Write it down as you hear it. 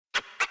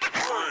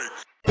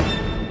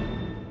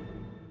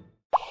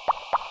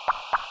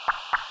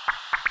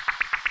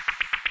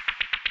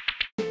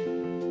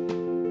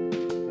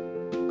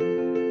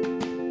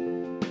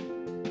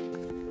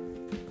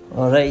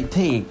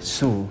Alright,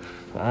 so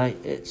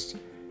it's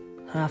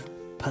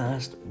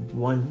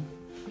 1:30.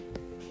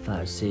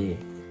 That's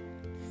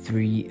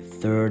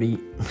 3:30.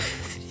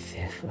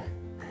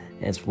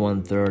 It's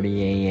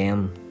 1:30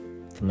 a.m.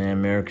 to my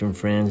American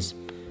friends,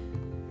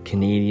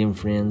 Canadian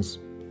friends,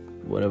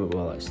 whatever.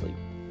 Well, it's like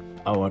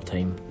our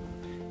time.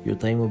 Your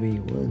time will be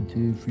 1,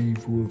 2, 3,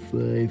 4,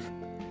 5,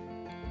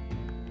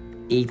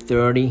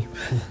 8:30.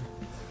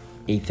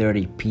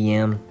 8:30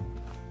 p.m.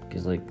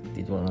 Because like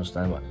they don't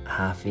understand what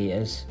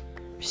 8:30 is.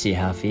 If you say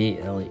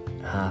 8:30, they're like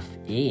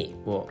 8:30.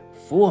 What?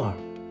 4?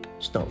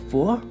 It's not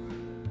 4.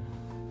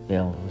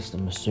 Well, at least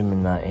I'm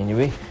assuming that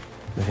anyway.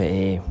 But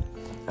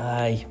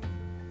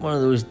one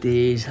of those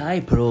days,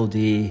 all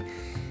day,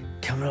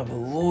 coming up with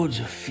loads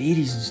of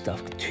theories and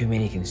stuff. Too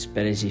many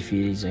conspiracy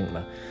theories.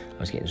 I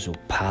was getting so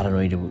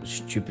paranoid about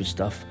stupid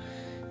stuff,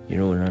 and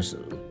I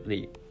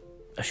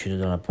should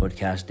have done a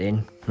podcast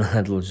then. I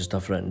had loads of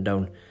stuff written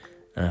down,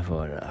 and I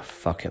thought,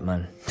 fuck it,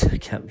 man. I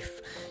can't be,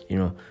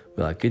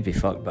 well, I could be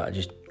fucked, but I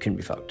just couldn't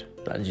be fucked.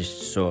 I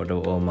just sorted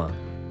out all my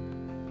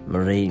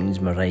writings,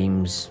 my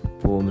rhymes,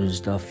 poems and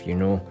stuff, I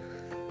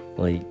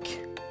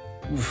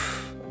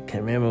can't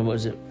remember, what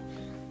was it?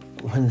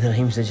 One of the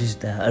rhymes I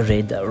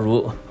read that I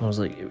wrote, I was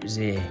like, it was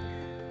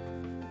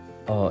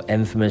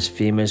infamous,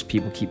 famous,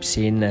 people keep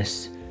saying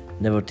this,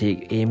 never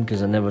take aim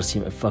because I never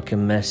seem to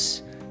fucking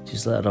miss,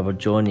 just let a rubber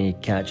Johnny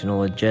catching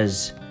all the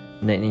jizz,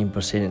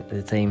 99% of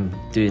the time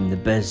doing the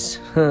biz.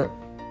 I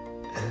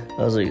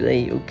was like,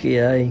 right,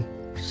 okay,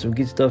 some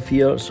good stuff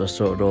here, so I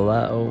sorted all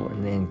that out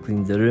and then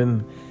cleaned the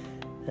room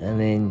and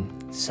then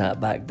sat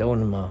back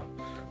down in my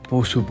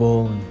postal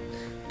ball and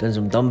done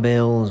some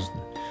dumbbells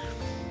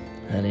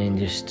and then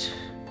just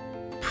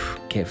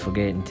kept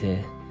forgetting to,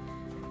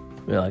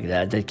 well,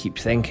 I did keep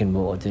thinking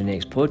what I'll do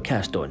next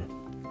podcast on,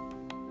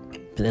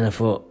 but then I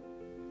thought,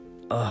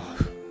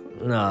 I've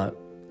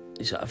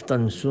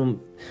done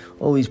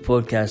all these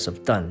podcasts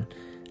I've done,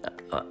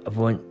 I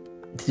want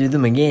to do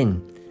them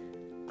again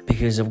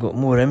because I've got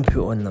more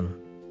input on them,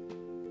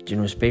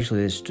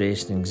 especially the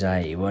stress and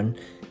anxiety one,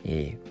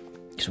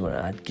 because when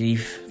I had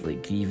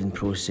grieving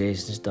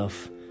process and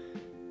stuff,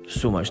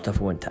 so much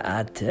stuff I want to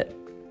add to it.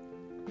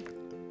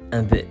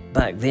 But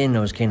back then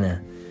I was kind of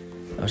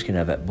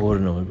a bit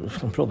boring.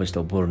 I'm probably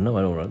still boring now,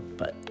 I don't know.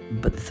 But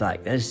the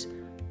fact is,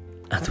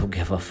 I don't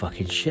give a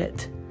fucking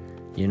shit.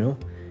 Deal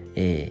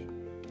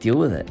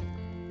with it.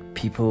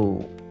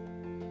 People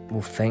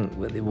will think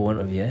what they want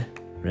of you,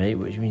 right?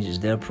 Which means it's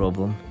their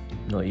problem,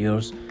 not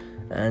yours.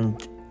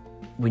 And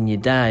when you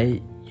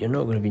die, you're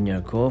not going to be in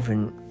your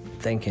coffin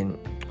thinking,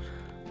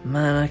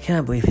 man, I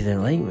can't believe he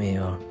didn't like me,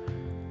 or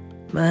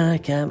man, I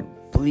can't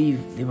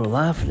believe they were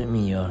laughing at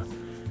me, or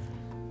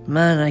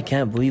man, I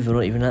can't believe they're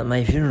not even at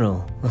my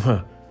funeral,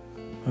 or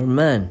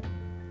man,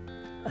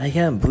 I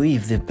can't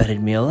believe they've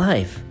buried me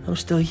alive, I'm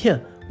still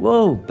here,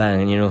 whoa,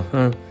 bang,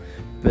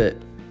 But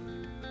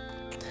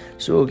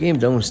so I came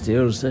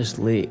downstairs this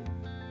late,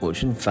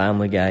 watching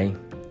Family Guy,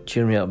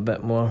 cheering me up a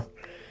bit more.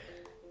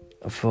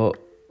 I thought,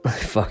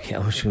 fuck it,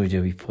 I'm just going to do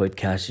a wee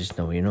podcast just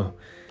now,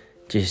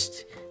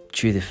 just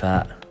chew the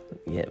fat,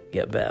 get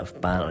a bit of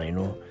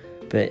banter,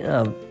 But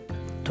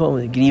talking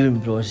about the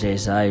grieving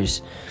process, I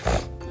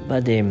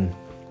had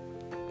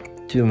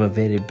two of my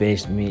very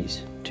best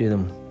mates, two of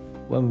them.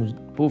 One was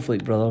both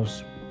like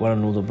brothers, one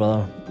an older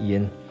brother,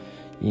 Ian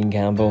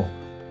Campbell,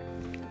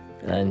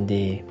 and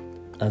I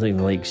don't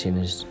even like saying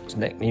his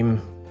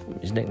nickname.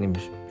 His nickname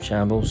was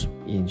Shambles,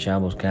 Ian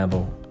Shambles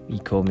Campbell. He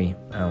called me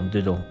Alan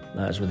Doodle.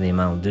 That's where the name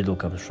Alan Doodle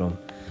comes from.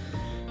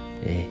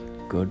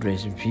 God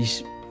rest in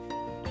peace,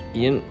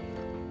 Ian.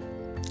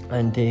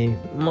 And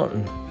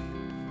Martin.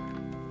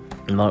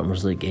 Martin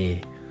was like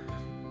a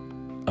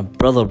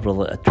brother,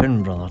 a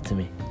twin brother to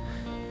me.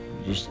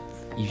 He was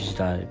just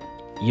a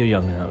year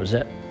younger, and that was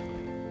it.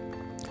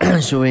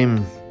 So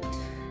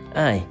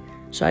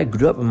I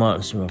grew up with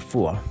Martin since I was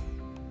 4,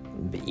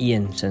 but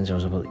Ian since I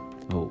was about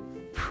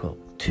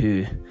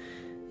 2,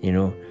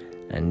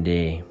 and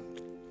Ian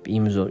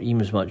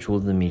was much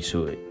older than me,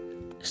 so I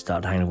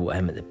started hanging out with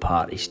him at the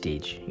party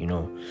stage,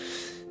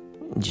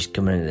 just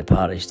coming into the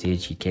party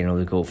stage, he'd kind of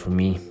look out for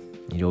me.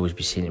 He'd always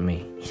be saying to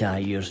me, yeah,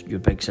 your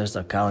big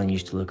sister Callan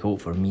used to look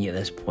out for me at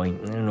this point,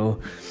 we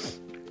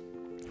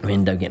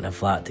ended up getting a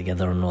flat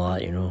together and all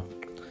that, It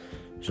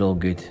was all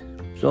good.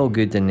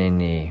 And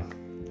then a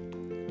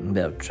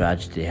bit of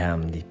tragedy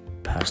happened. He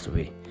passed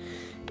away.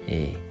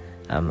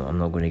 I'm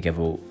not going to give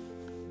out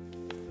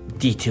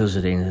details or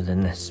anything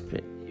in this,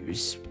 but it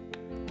was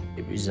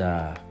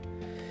not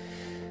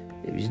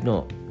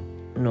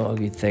a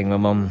good thing. My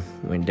mum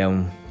went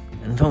down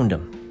and found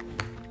him,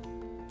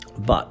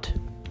 but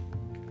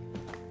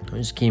it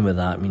just came with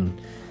that.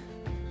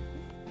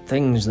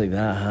 Things like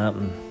that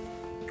happen.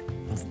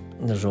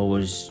 There's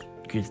always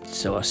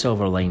a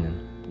silver lining,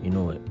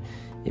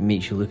 It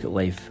makes you look at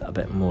life a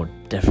bit more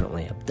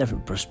differently, a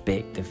different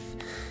perspective.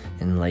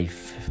 in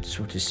life,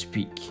 so to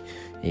speak.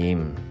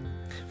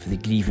 For the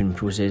grieving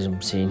process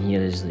I'm saying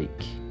here is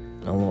like,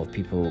 a lot of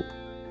people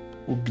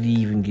will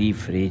grieve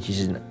for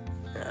ages, and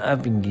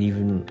I've been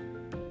grieving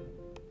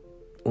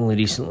only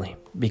recently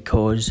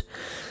because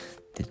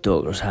the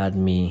doctors had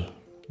me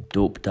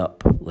doped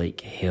up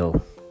like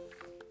hell.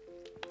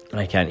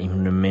 I can't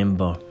even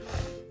remember,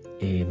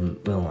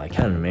 I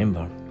can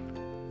remember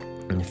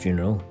in the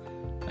funeral,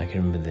 I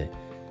can remember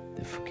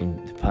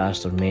the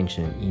pastor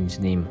mentioning Ian's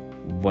name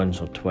once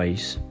or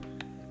twice,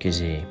 because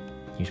he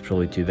was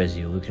probably too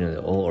busy looking at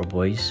the altar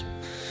boys.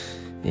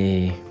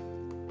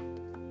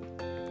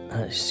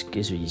 That's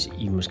because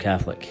Ian was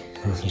Catholic.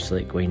 He used to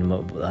like wind him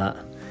up about that,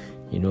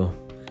 you know.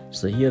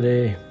 It's like,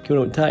 here,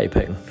 going out tatty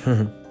picking.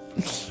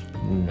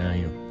 Nah,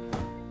 you know,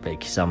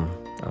 because I'm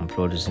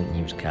Protestant and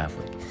he was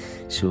Catholic.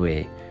 So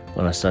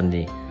on a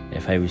Sunday,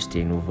 if I was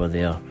staying over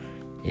there,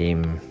 it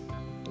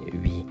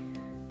would be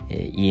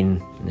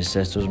Ian and his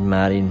sisters,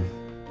 Marion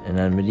and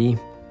Anne-Marie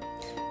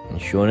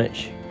and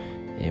Shoreditch.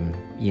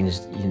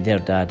 Their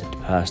dad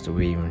had passed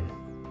away when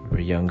we were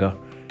younger.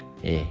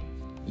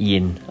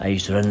 Ian, I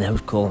used to run the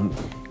house, call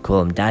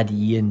him Daddy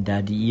Ian.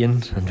 I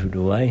don't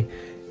know why.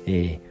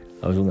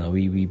 I was only a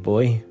wee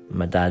boy.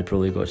 My dad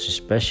probably got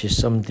suspicious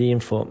someday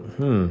and thought,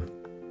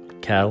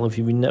 Carol, have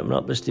you been nipping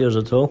up the stairs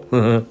at all?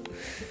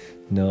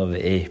 No,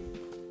 but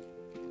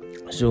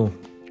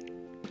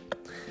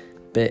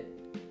but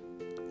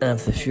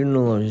after the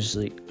funeral, I was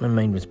like, my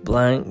mind was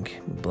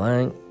blank,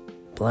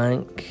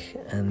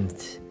 and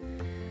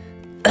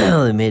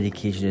the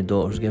medication the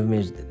doctors gave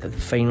me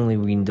finally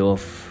weaned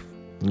off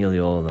nearly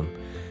all of them,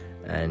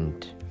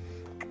 and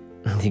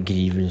the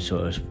grieving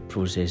sort of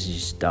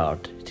processes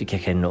started to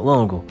kick in not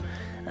long ago,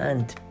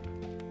 and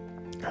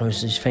I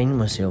was just finding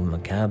myself in my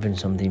cabin,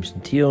 sometimes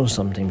in tears,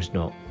 sometimes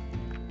not.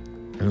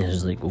 And this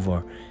is like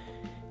over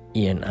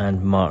Ian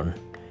and Martin,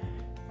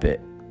 but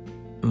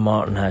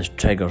Martin has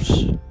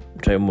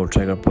more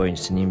trigger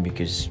points than him,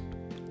 because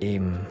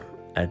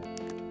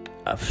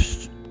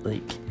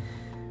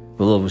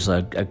obviously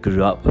I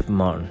grew up with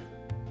Martin,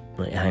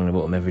 like hanging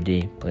about him every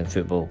day, playing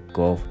football,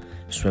 golf,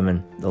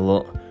 swimming, the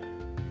lot.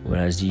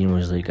 Whereas Ian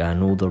was like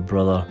an older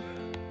brother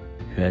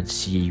who I'd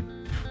see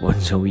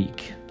once a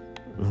week,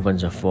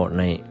 once a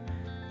fortnight,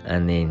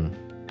 and then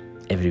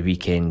every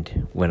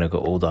weekend when I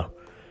got older,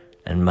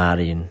 and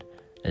Marion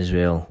as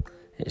well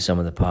at some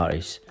of the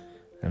parties.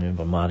 I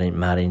remember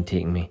Marion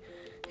taking me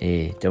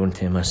down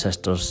to my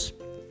sister's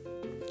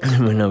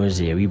when I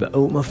was a wee bit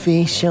out my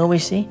face, shall we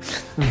say,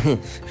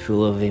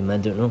 full of I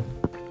don't know,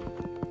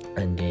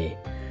 and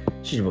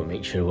she just wanted to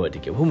make sure I wanted to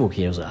get home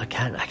okay. I was like, I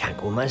can't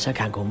go on this,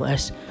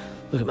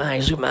 look at my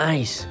eyes.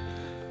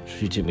 So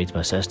she took me to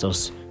my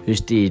sister's, who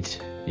stayed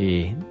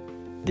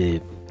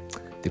the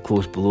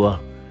close below her,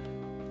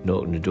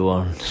 knocked on the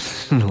door,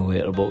 and the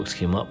letterbox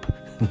came up.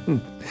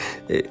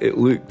 It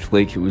looked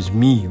like it was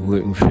me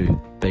looking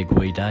through big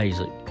wide eyes,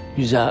 like,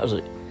 who's that? I was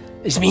like,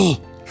 it's me.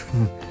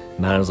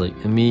 Man was like,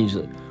 and me. He's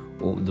like,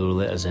 open the door,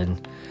 let us in.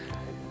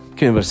 I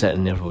remember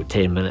sitting there for about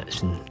 10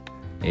 minutes and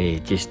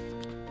just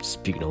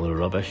speaking a lot of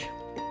rubbish.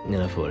 And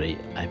then I thought, right,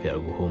 I better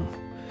go home.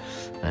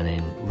 And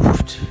then,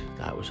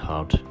 that was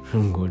hard.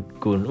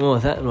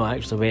 I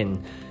actually went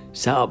and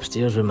sat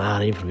upstairs with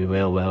Mary for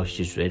a while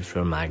she just read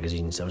through her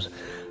magazines. I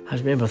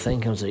remember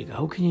thinking, I was like,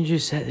 how can you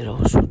just sit there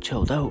all so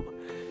chilled out?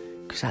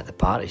 Because at the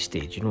party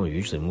stage, you know,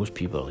 usually most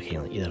people are kind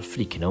of like either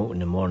freaking out in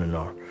the morning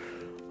or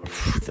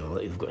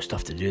they've got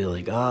stuff to do. They're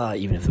like,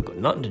 even if they've got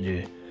nothing to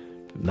do.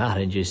 But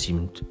Mary just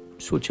seemed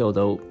so chilled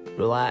out,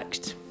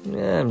 relaxed.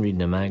 I'm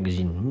reading a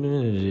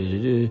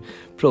magazine.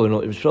 Probably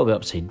not. It was probably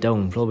upside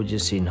down. Probably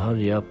just saying,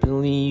 hurry up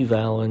and leave,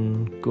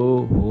 Alan.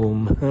 Go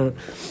home. But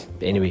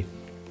anyway,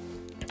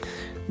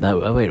 I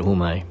went home.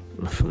 My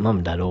mum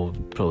and dad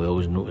probably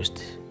always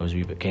noticed I was a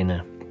wee bit kind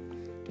of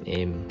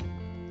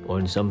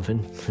on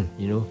something,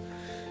 you know.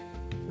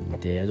 And,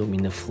 I don't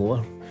mean the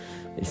floor.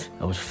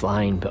 I was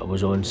flying, but I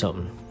was on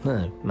something.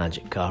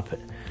 Magic carpet.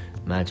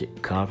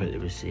 It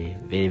was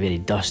very, very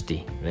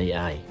dusty. Right,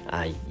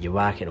 aye. You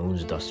whack it and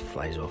loads of dust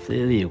flies off.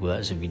 There you go.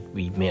 That's a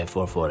wee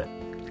metaphor for it.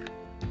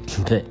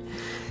 But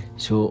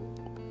so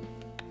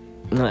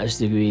that's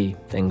the way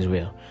things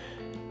were.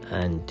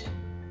 And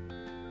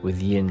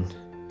with Ian,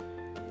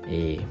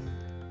 I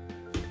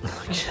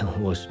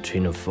lost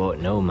train of thought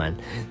now, man.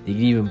 The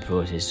grieving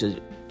process. So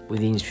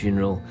with Ian's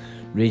funeral,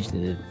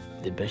 raging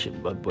the bishop,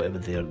 whatever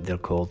they're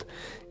called,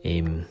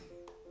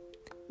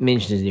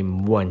 mentioned his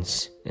name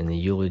once in the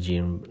eulogy,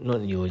 not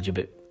in the eulogy,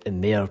 but in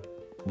there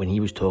when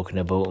he was talking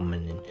about him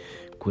and then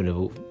going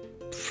about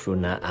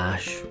throwing that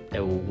ash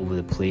all over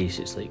the place.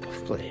 It's like,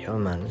 bloody hell,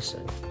 man, this is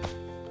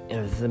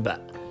everything.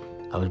 But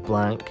I was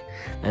blank.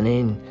 And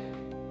then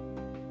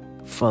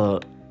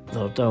further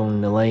down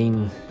the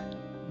line,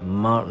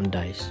 Martin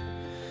dies,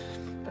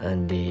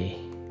 and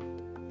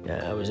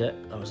that was it.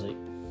 I was like,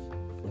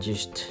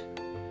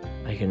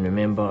 I can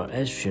remember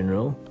his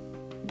funeral.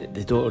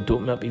 The daughter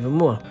doped me up even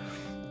more.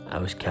 I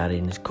was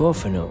carrying his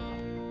coffin out,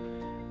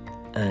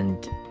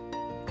 and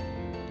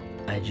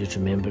I just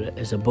remember it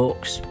as a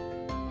box,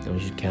 I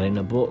was just carrying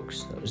a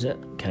box. That was it.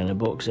 Carrying a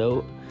box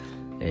out.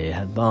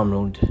 Had balm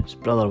round his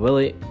brother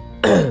Willie.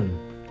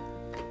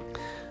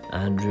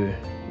 Andrew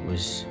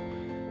was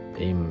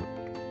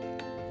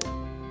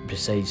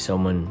beside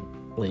someone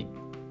like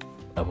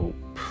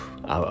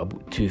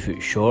about 2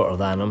 foot shorter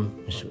than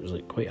him, so it was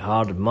like quite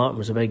hard. And Martin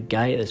was a big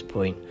guy at this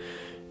point,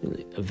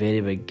 a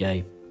very big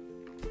guy,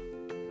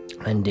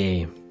 and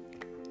we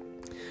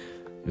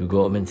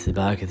got him into the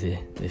back of the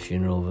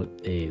funeral,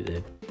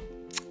 the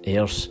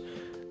hearse,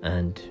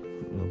 and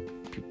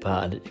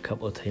patted it a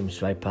couple of times.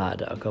 So I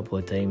patted it a couple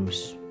of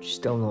times,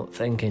 still not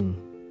thinking.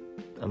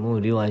 I'm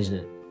only realising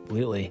it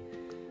lately.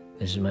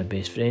 This is my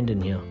best friend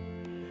in here,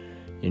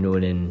 and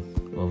then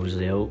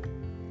obviously out,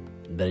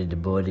 buried the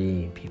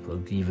body, people are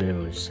grieving,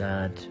 everyone's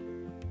sad.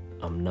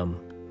 I'm numb,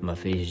 my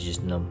face is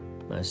just numb.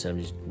 I'm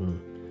just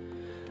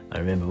I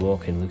remember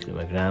walking, looking at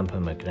my grandpa,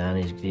 my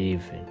granny's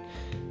grave,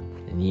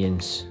 and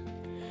Ian's,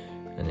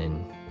 and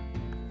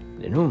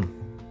then home.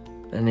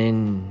 And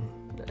then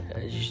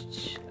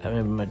I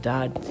remember my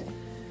dad,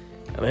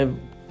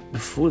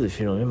 before the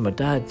funeral, I remember my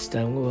dad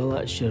standing, well,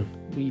 that's your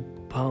wee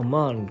pal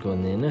Martin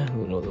going there,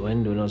 looking out the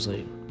window, and I was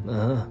like,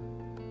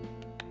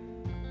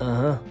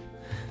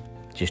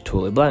 just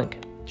totally blank.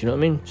 Do you know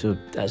what I mean? So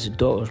that's the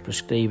doctors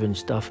prescribing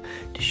stuff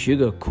to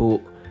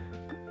sugarcoat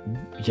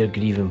your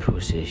grieving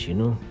process,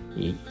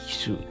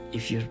 So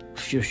if you're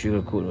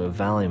sugarcoating with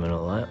vallium and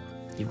all that,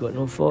 you've got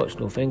no thoughts,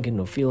 no thinking,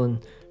 no feeling,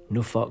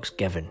 no fucks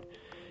given,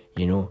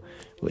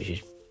 which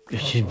is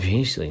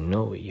basically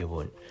not what you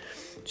want.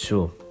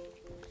 So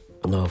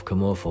now I've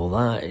come off all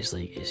that, it's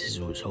like it's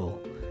all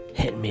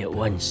hitting me at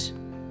once,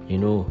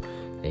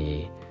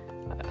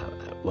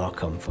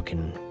 work, I'm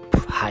fucking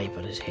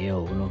hyper as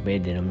hell. When I've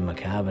made it, I'm in my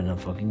cabin, I'm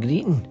fucking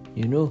greeting,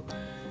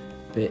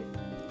 But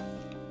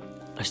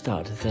I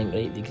started to think,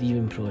 right, the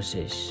grieving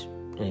process,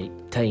 right,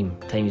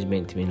 time's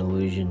meant to be an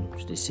illusion,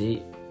 as they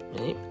say,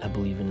 right? I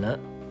believe in that.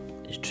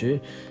 It's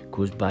true.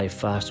 Goes by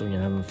fast when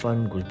you're having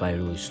fun, goes by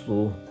really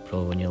slow,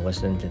 probably when you're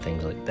listening to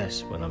things like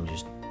this, when I'm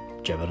just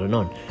gibbering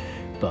on.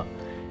 But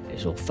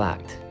it's all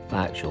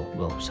factual,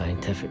 well,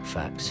 scientific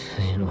facts,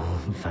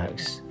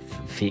 facts,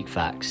 fake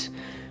facts.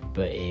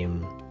 But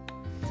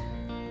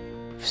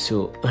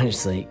so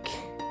it's like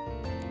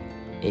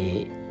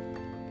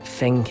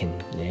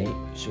thinking, right?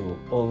 So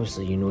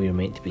obviously you're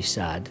meant to be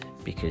sad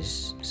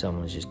because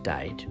someone's just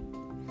died.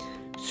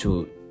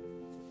 So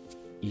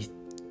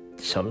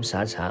something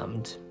sad's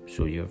happened,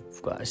 so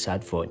you've got a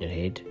sad thought in your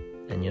head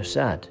and you're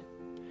sad.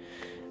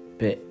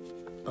 But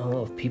a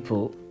lot of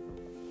people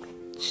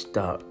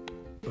start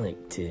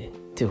like to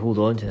hold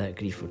on to that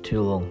grief for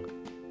too long,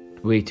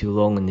 way too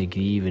long, and they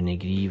grieve and they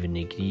grieve and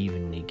they grieve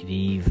and they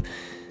grieve,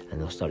 and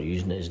they'll start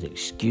using it as an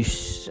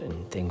excuse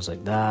and things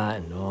like that,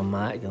 and I'm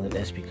acting like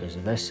this because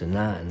of this and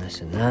that and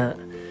this and that,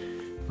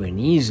 when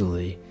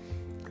easily,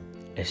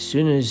 as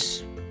soon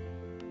as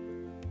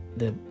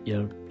the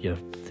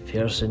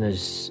person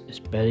is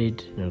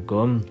buried and they're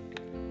gone,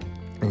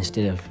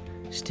 instead of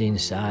staying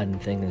sad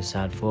and thinking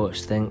sad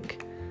thoughts,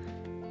 think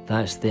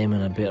that's them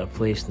in a better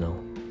place now.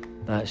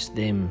 That's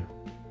them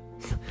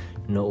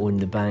not owing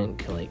the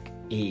bank like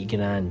 80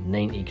 grand,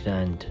 90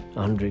 grand,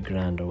 100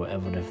 grand or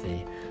whatever, if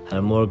they had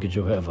a mortgage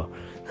or whatever.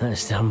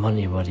 That's their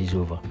money worries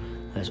over.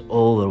 That's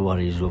all their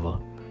worries over.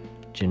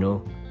 Do you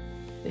know?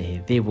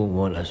 They won't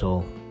want us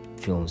all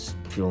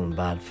feeling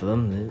bad for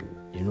them.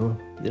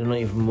 They're not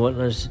even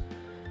wanting us.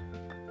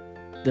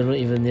 They're not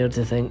even there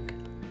to think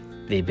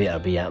they better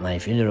be at my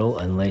funeral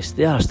unless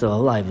they are still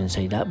alive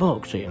inside that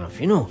box, right enough,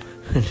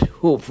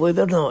 Hopefully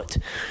they're not.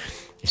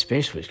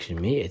 Especially if it's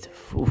cremated.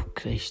 Oh,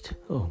 Christ.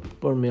 Oh,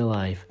 burn me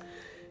alive.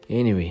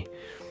 Anyway,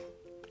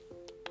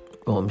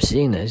 what I'm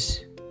saying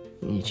is,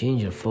 when you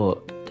change your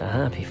thought to a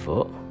happy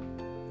thought,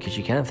 because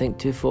you can't think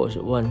two thoughts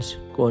at once,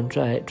 go on,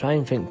 try it. Try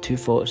and think two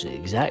thoughts at the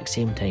exact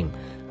same time.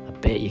 I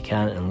bet you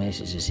can't unless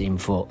it's the same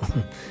thought.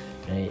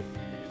 Right?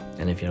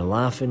 And if you're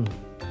laughing,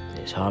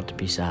 it's hard to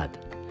be sad.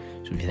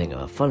 So if you think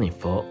of a funny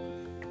thought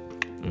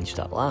and you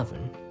start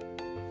laughing,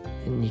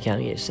 then you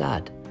can't get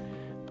sad.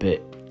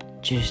 But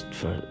just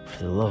for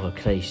the love of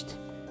Christ,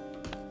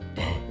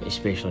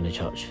 especially in the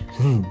church,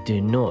 do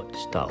not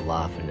start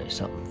laughing at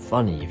something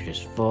funny you've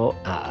just thought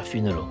at a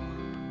funeral.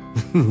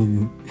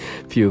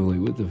 People are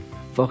like, what the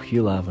fuck are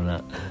you laughing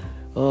at?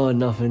 Oh,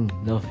 nothing,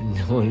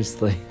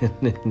 honestly.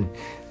 And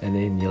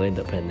then you'll end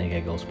up hitting the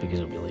giggles because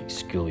it'll be like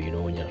school,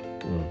 when you're,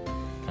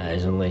 that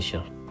is, unless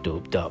you're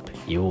doped up,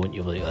 you won't,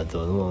 you'll be like, I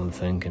don't know what I'm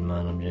thinking,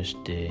 man, I'm just,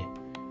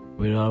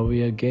 where are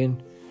we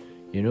again?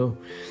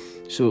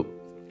 So,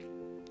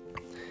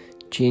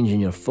 changing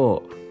your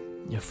thought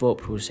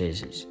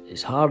process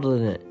is harder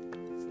than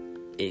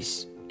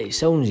it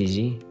sounds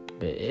easy,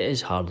 but it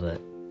is harder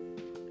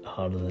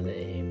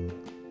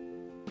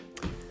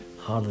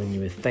than you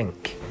would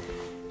think.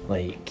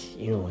 Like,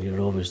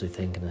 you're obviously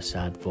thinking a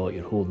sad thought,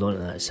 you're holding on to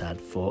that sad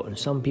thought, and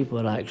some people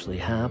are actually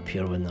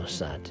happier when they're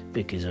sad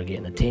because they're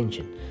getting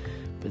attention.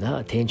 But that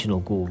attention will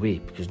go away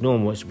because no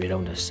one wants to be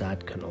around a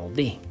sad cunt all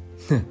day.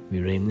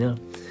 We rhyme there.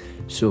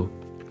 So,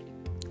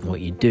 what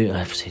you do,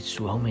 I've said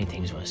so, how many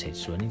times have I said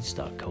so? I need to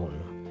start counting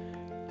them.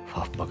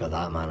 Oh, bugger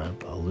that, man,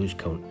 I'll lose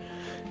count.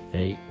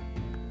 Right,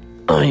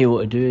 all you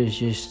want to do is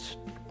just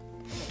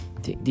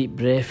take deep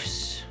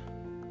breaths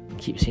and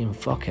keep saying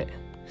fuck it.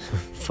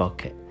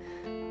 Fuck it.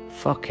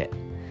 Fuck it.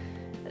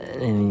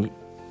 And then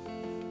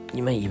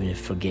you might even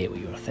forget what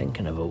you were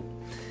thinking about.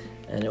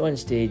 And at one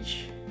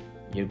stage,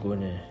 your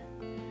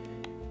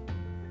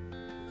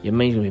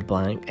mind's going to be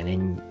blank, and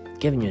then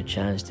giving you a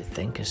chance to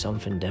think of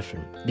something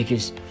different.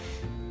 Because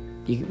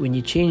when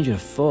you change your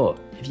thought,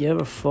 if you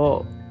ever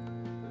thought,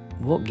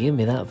 what gave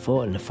me that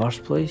thought in the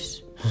first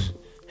place?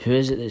 Who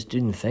is it that's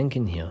doing the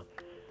thinking here?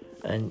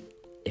 And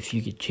if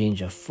you could change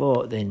your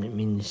thought, then it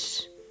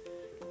means,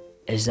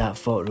 is that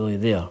thought really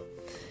there?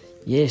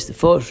 Yes, the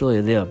thought's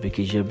really there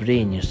because your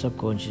brain, your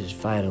subconscious is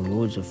firing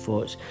loads of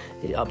thoughts,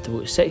 up to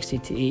about 60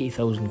 to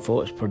 80,000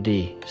 thoughts per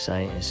day,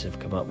 scientists have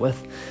come up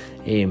with.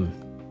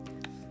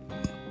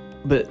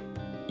 But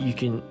you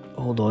can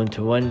hold on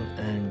to one,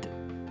 and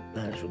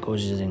that's what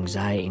causes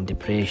anxiety and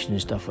depression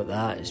and stuff like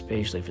that,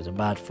 especially if it's a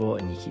bad thought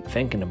and you keep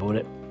thinking about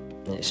it,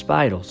 and it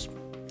spirals.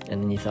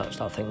 And then you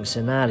start thinking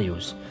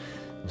scenarios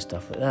and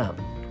stuff like that.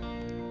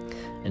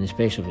 And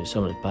especially if it's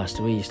someone that's passed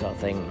away, you start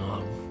thinking,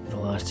 oh, the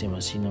last time I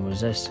seen him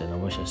was this, and I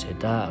wish I said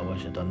that, I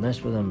wish I'd done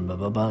this with him, blah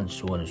blah blah, and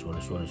so on and so on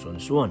and so on and so on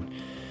and so on.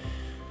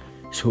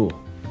 So,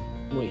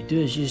 what you do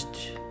is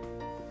just,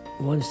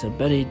 once they're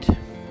buried,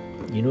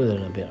 you know they're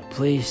in a better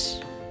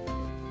place,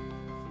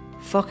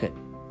 fuck it,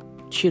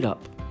 cheer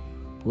up,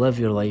 live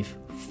your life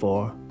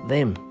for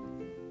them.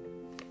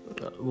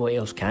 What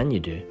else can you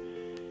do?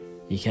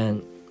 You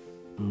can't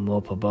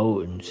mop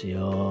about and say,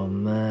 oh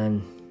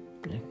man,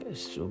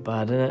 it's so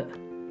bad, isn't it?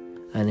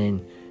 And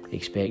then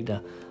expect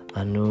that,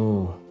 I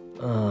know,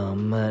 oh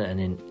man, and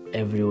then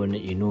everyone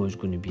that you know is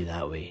going to be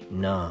that way.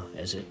 Nah,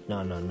 is it?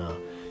 No.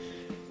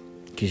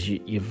 Because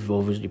you've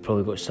obviously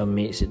probably got some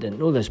mates that didn't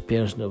know this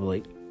person that were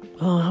like,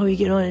 oh, how are you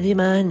getting on today,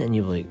 man? And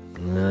you're like,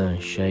 nah,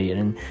 shite.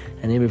 And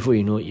then before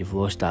you know it, you've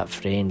lost that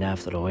friend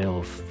after a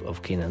while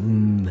of kind of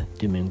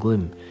doom and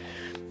gloom.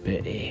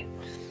 But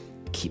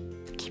keep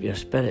your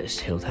spirits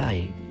held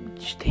high.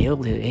 Just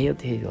held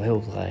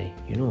high,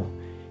 you know.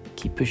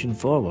 Keep pushing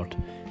forward.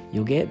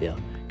 You'll get there.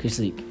 Because,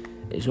 like,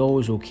 it's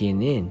always okay in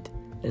the end.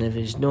 And if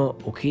it's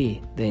not okay,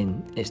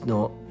 then it's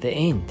not the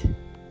end.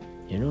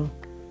 You know?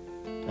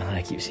 And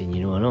I keep saying,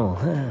 you know and all.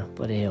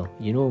 Bloody hell.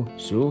 You know,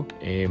 so,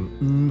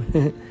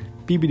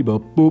 beepity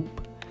bop boop.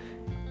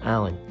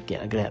 Alan,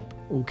 get a grip.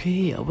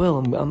 Okay, I will.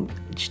 I'm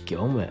just get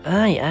on with it.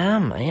 I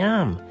am.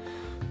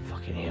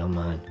 Fucking hell,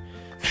 man.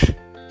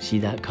 See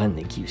that cunt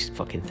that keeps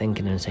fucking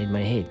thinking inside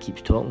my head,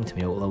 keeps talking to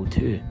me out loud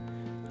too.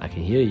 I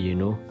can hear you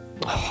know.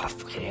 Oh,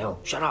 fucking hell,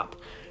 shut up.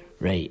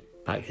 Right,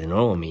 back to the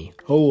normal me.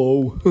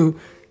 Hello,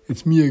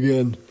 it's me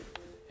again.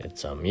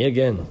 It's me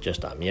again,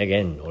 just a me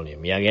again, only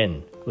me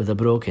again. With a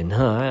broken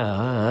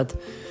heart.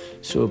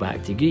 So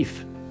back to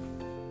grief.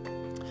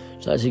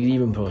 So that's the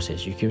grieving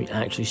process. You can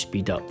actually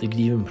speed up the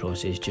grieving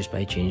process just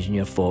by changing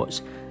your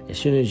thoughts as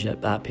soon as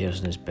that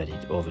person is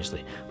buried,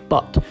 obviously.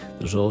 But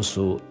there's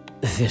also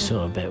this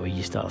sort of bit where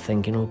you start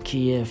thinking,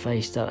 okay, if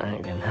I start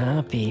acting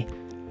happy,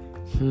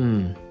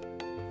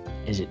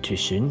 is it too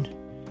soon?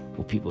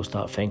 Will people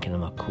start thinking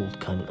I'm a cold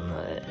cunt,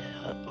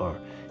 or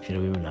if you're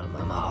a woman, I'm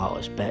a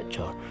heartless bitch,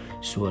 or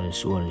so on and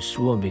so on and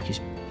so on?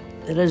 Because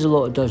there is a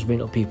lot of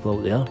judgmental people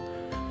out there,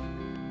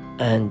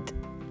 and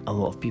a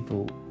lot of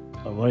people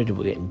are worried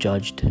about getting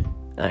judged,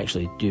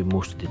 actually do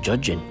most of the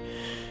judging.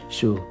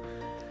 So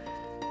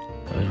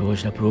I was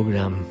watching a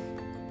programme,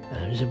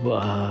 and it was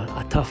about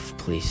a tough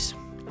place,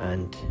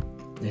 and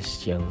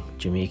this young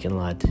Jamaican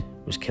lad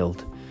was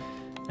killed,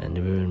 and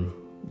the woman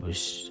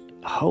was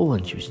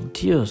howling, she was in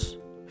tears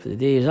for the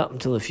days up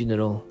until the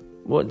funeral,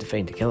 wanting to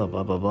find the killer,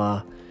 blah blah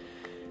blah.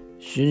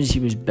 As soon as he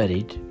was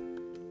buried,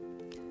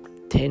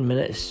 10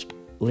 minutes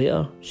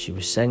later, she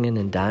was singing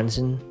and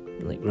dancing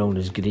like round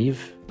his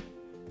grave,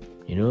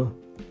 you know.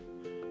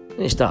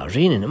 Then it started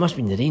raining, it must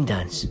have been the rain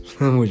dance.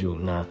 I was like,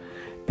 nah,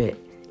 but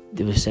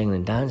they were singing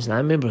and dancing. I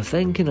remember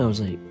thinking, I was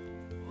like,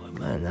 oh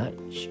man,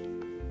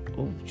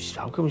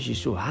 how come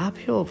she's so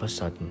happy all of a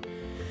sudden?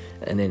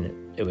 And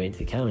then it went to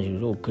the camera, she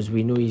goes, oh, because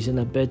we know he's in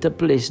a better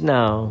place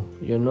now,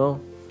 you know,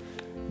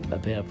 a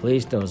better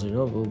place now. I was like,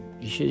 oh, well,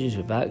 you should just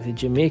go back to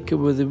Jamaica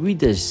where the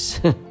weed is.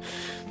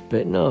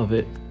 But no,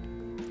 but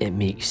it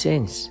makes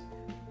sense.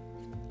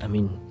 I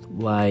mean,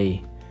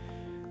 why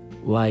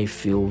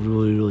feel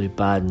really, really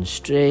bad and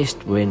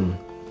stressed when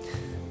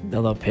the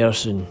other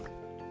person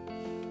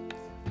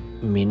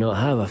may not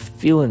have a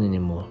feeling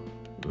anymore?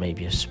 It might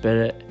be a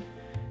spirit,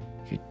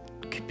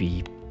 could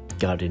be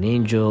guardian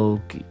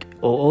angel,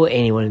 or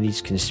any one of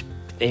these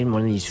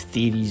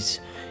theories.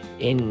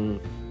 In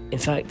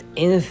fact,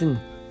 anything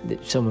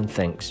that someone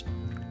thinks,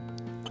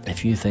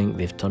 if you think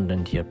they've turned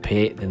into your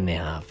pet, then they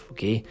have,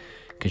 okay?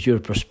 Because your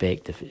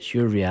perspective, it's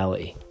your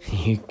reality.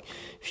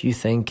 If you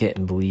think it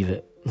and believe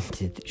it,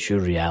 it's your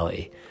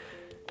reality.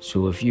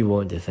 So if you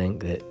want to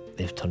think that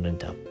they've turned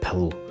into a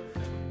pillow,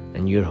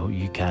 and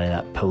you carry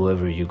that pillow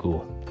wherever you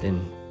go,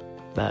 then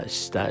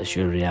that's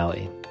your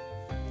reality.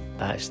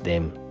 that's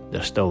them.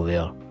 They're still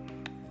there.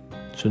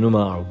 So no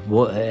matter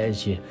what it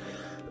is you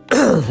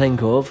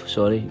think of,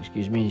 sorry,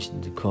 excuse me, just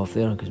need to cough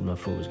there because my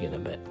throat was getting a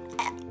bit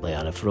like I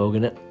had a frog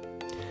in it.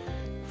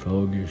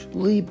 Frog you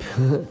sleep.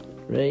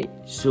 Right,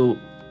 so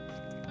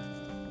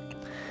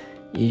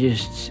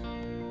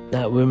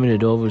that woman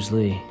had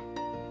obviously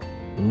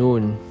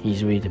known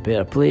he's away to a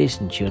better place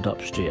and cheered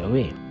up straight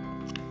away.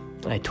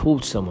 I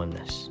told someone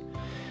this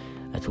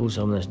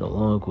not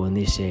long ago, and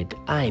they said,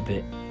 aye,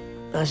 but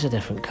that's a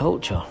different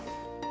culture.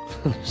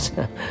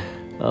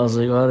 I was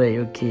like, alright,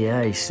 okay,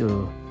 aye,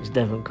 so it's a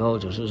different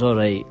culture, so it's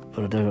alright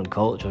for a different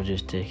culture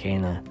just to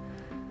to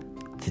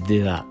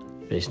do that,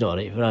 but it's not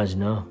right for us,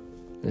 no.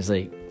 It's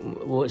like,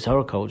 what's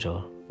our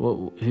culture?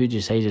 Who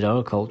decided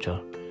our culture?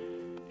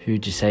 Who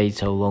decides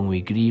how long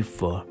we grieve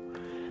for?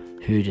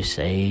 Who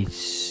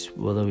decides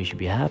whether we should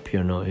be happy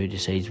or not? Who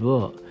decides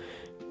what?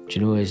 Do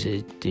you know, is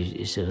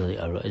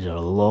there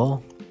a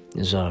law?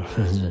 Is there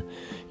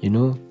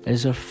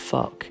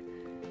fuck?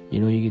 You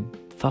know, you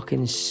could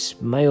fucking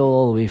smile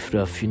all the way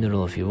through a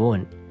funeral if you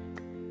want.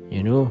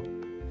 You know?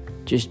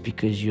 Just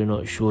because you're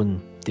not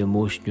showing the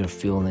emotion you're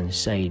feeling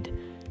inside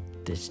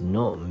does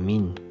not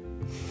mean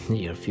that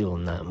you're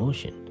feeling that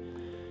emotion.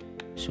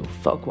 So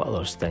fuck what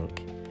others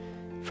think.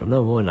 From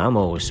now on, I'm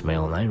always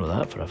smiling, I know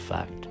that for a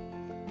fact.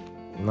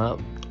 And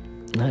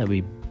that'll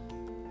be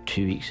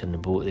 2 weeks in the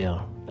boat there,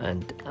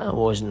 and I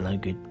wasn't in a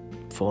good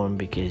form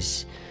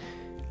because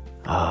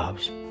I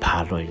was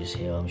paranoid as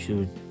hell. I'm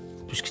sure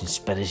there's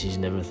conspiracies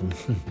and everything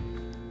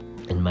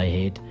in my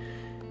head,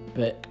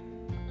 but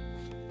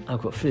I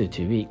got through the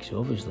 2 weeks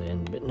obviously,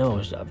 but no,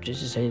 I've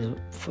just decided,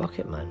 fuck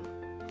it man,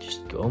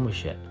 just get on with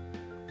shit,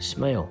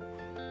 smile,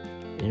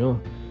 you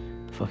know,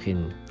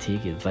 fucking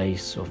take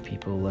advice of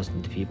people,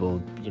 listen to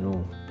people, you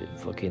know,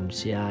 fucking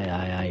say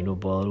aye, no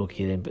bother,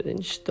 okay then, but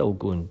then still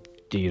go and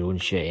do your own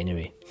shit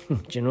anyway. Do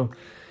you know?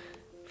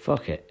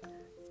 Fuck it.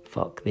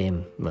 Fuck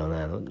them. Well,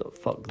 nah, not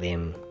fuck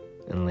them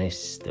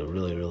unless they're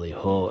really, really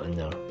hot and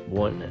they're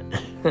wanting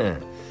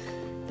it.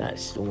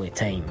 That's the only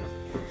time.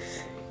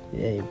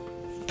 Yeah,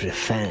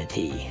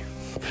 profanity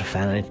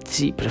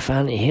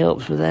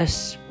helps with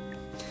this.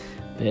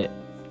 But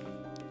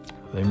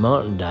when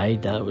Martin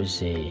died, that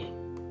was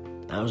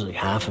like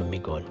half of me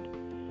gone.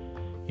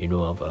 You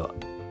know,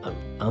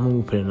 I'm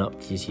opening up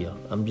to you here.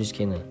 I'm just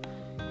kind of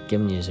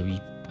giving you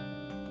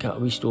a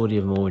wee story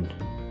of my own,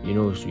 you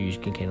know, so you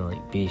can kind of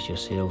like base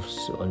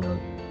yourselves on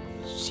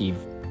see if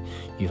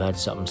you've had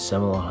something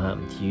similar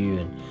happen to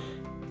you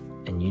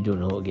and you don't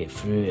know how to get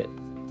through it.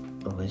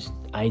 At least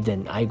I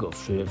didn't. I got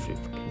through it through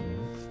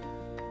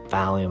fucking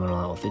vallium and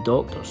all that with the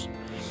doctors.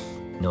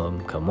 No,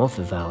 I'm coming off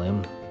the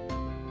vallium.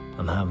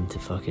 I'm having to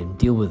fucking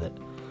deal with it.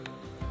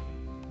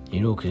 You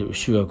know, because it was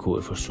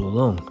sugar-coated for so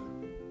long.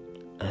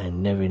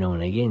 And every now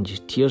and again,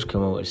 just tears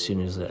come out as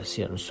soon as a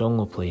certain song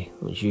will play,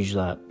 which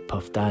usually that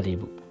Puff Daddy,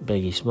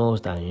 Biggie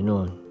Smalls down, you know,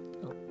 and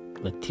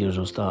the tears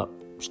will start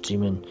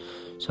streaming.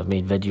 So I've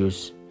made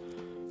videos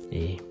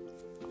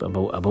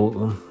about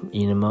them,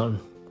 Ian and Martin,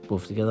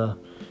 both together.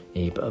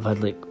 But I've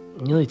had like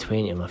nearly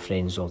 20 of my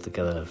friends all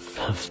together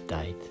have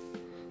died.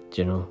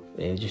 Do you know?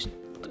 Just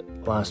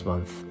last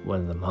month, one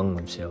of them hung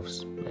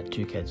themselves. Had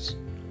 2 kids.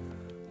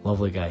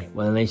 Lovely guy,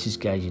 one of the nicest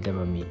guys you'd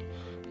ever meet.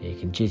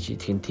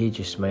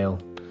 Contagious smile.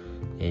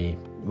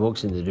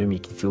 Walks into the room, you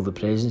can feel the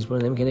presence. One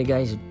of them kind of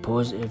guys,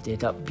 positive, dead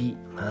upbeat,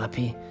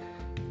 happy.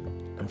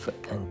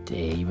 And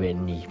he went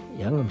and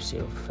he hung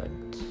himself.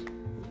 And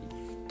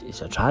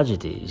it's a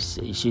tragedy.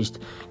 It's just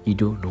you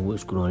don't know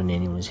what's going on in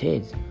anyone's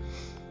head.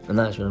 And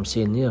that's what I'm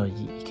saying there.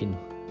 You can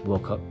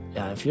walk up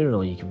at a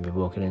funeral, you can be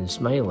walking in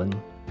smiling,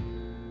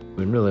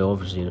 when really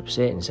obviously you're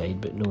upset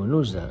inside, but no one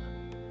knows that.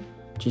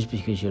 Just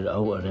because your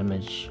outer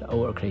image,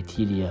 outer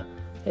criteria,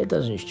 it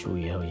doesn't show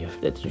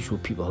it doesn't show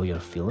people how you're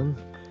feeling,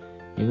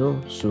 you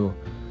know. So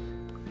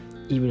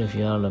even if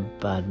you are in a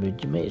bad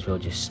mood, you might as well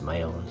just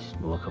smile and just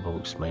walk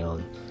about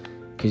smiling.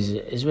 Because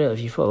as well, if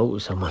you fall out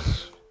with someone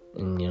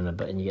and you're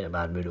and you get in a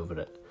bad mood over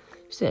it,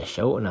 instead of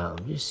shouting at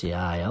them, just say,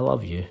 "Aye, I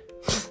love you."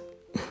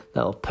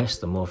 That'll piss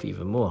them off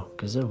even more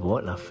because they're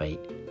wanting a fight.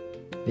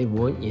 They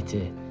want you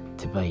to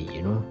bite,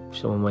 you know. If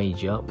someone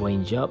winds you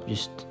up,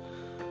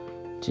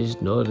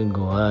 just nod and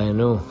go, "Aye, I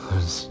know."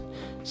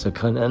 It's a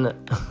cunt, innit?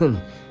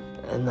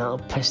 And that'll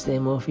piss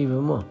them off even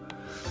more.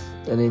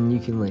 And then you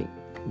can like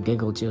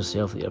giggle to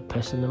yourself that you're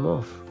pissing them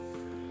off.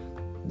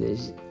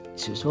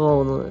 So it's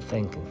all not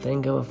thinking.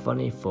 Think of a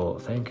funny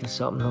thought. Think of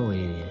something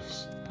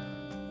hilarious.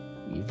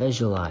 You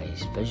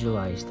visualise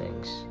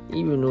things.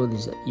 Even though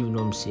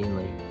I'm saying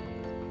like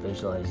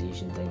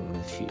visualisation thing in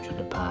the future and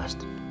the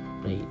past,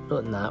 right?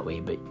 Not in that way,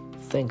 but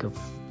think of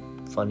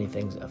funny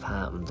things that have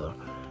happened or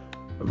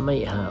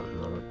might happen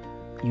or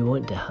you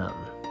want to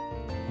happen.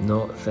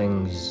 Not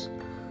things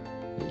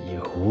that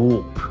you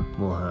hope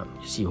will happen.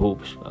 You see,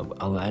 hopes.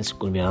 That's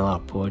going to be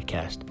another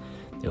podcast.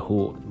 The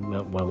hope,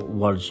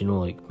 words, you know,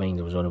 like mine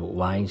that was on about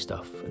why and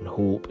stuff, and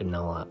hope and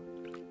all that.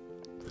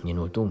 You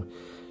know, don't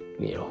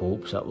get your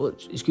hopes up. Well,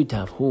 it's good to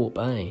have hope,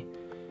 aye.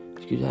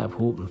 It's good to have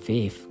hope and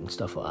faith and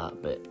stuff like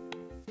that, but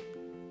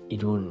you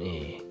don't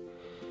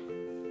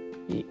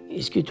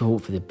it's good to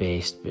hope for the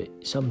best, but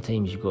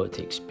sometimes you've got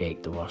to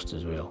expect the worst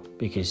as well,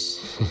 because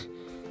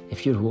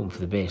if you're hoping for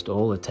the best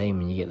all the time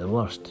and you get the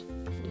worst,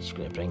 it's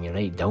going to bring you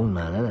right down,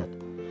 man,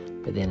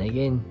 innit? But then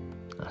again,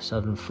 a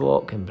sudden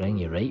thought can bring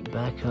you right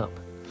back up.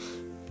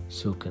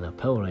 So can a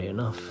pill, right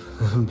enough.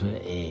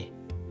 But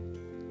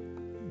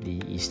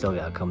you still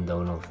got to come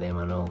down off them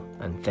and all,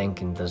 and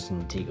thinking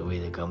doesn't take away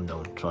the come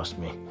down, trust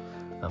me.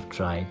 I've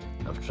tried,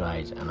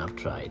 and I've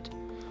tried.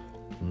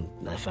 And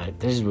in fact,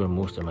 this is where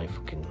most of my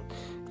fucking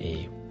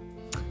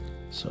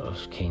sort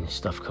of kind of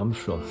stuff comes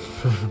from.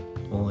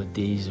 All the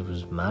days I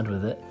was mad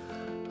with it,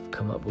 I've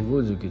come up with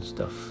loads of good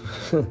stuff.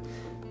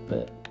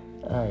 But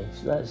aye,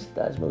 so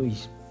that's my wee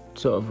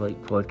sort of like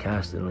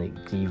podcasting,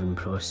 like grieving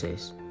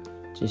process.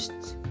 Just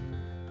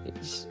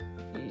it's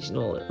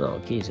not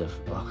a case of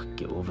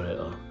get over it,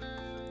 or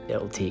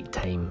it'll take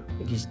time.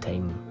 It gives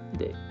time.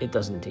 It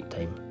doesn't take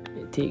time.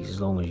 It takes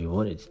as long as you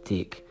want it to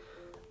take,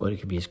 or it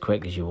could be as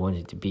quick as you want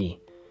it to be.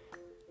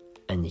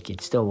 And you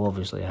could still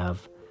obviously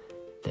have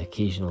the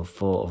occasional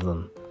thought of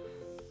them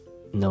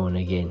now and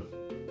again.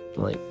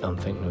 Like I'm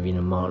thinking of Ian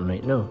and Martin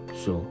right now,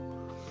 so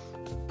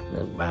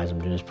as I'm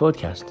doing this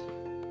podcast.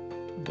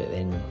 But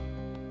then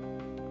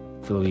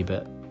feel a wee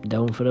bit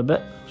down for a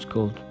bit. It's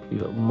called a wee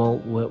bit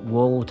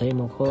wallow time,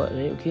 I'll call it,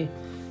 right? Okay,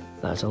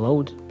 that's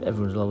allowed.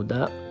 Everyone's allowed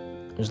that,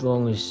 as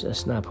long as I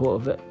snap out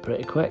of it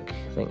pretty quick,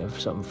 think of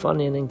something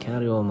funny, and then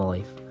carry on my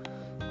life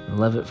and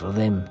live it for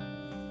them.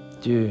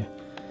 Do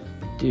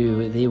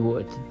what they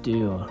wanted to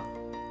do,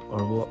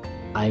 or what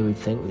I would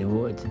think they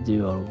wanted to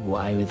do, or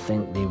what I would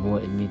think they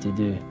wanted me to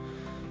do,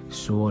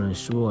 so on and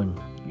so on,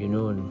 you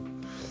know.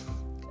 And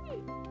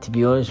to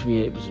be honest with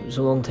you, it was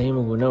a long time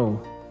ago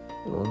now.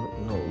 Well,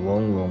 not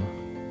long.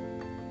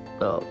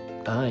 Well,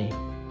 aye.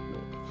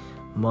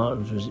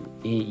 Martin's was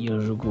 8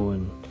 years ago,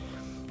 and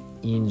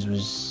Ian's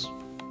was...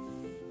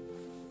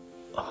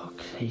 Oh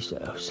Christ,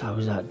 I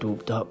was that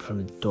doped up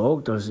from the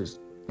doctors.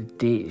 The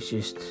date's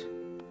just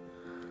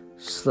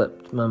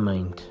slipped my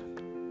mind.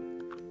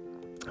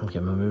 I can't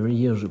remember how many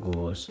years ago it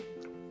was.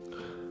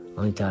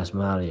 I need to ask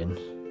Marion,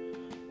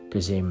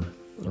 because I'm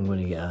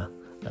going to get a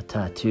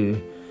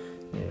tattoo.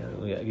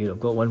 I've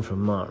got one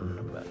from Martin,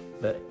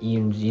 but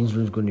Ian's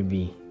one's going to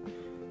be,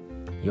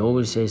 he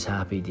always says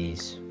happy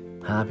days,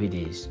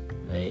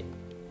 right?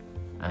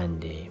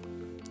 And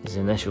his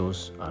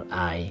initials are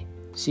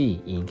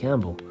I.C., Ian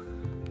Campbell.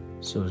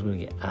 So he's going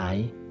to get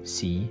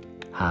I.C.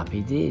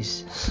 happy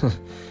days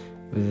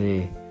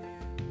with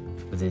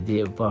the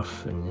date of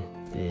birth and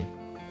the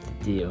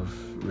date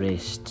of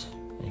rest.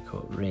 I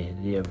call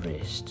it date of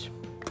rest.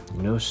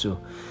 You know, so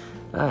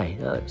aye,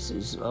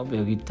 that'll be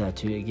a good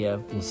tattoo to get.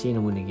 I've been saying I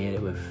want to get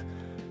it with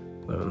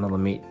my other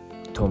mate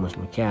Thomas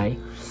Mackay.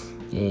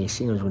 Yeah,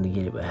 saying I was going to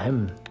get it with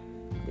him.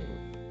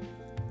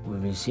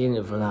 We've been saying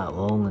it for that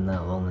long.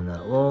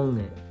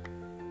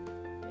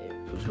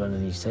 It was one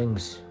of these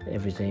things.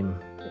 Every time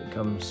it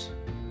comes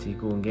to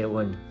go and get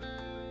one,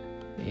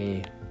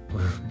 we're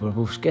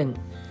both skint.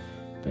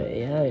 But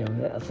yeah,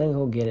 I think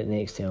I'll get it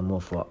next time I'm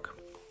off work.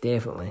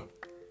 Definitely.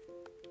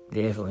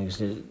 Because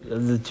they're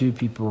the two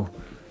people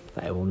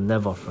that I will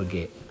never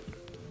forget.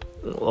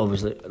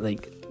 Obviously,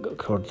 like,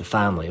 according to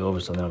family,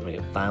 obviously I'll never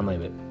forget family,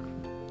 but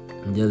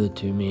the other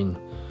two main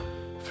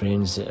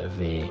friends that have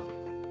been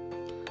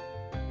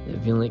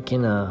like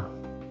kind of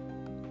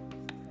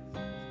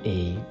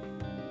me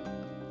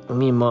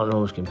and Martin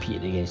always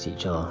competed against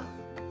each other.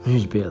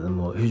 Who's better than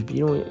what?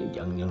 You know what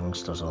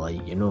youngsters are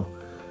like, you know,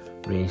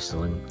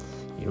 wrestling,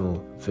 you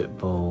know,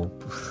 football,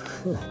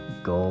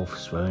 golf,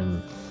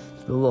 swimming,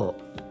 a lot.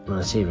 When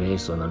I say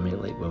wrestling, I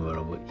mean like when we were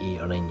about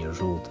 8 or 9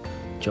 years old,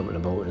 jumping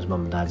about in his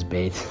mum and dad's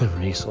bed,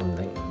 wrestling,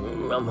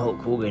 thinking, I'm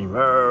Hulk Hogan,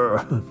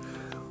 rawr.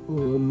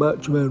 Oh,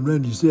 Macho Man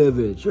Randy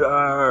Savage,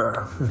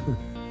 rawr.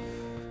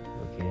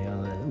 Okay,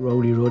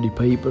 Roddy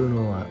Piper and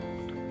all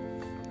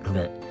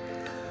that.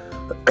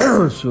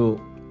 But so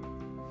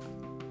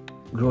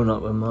growing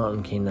up with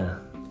Martin kind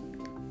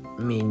of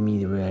made me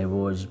the way I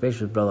was,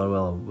 especially with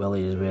brother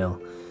Willie as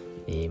well.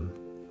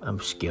 I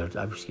was scared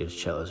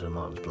shitless with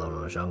Martin's brother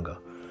when I was younger.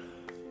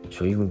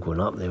 So even going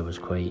up there was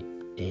quite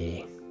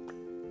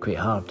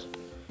hard.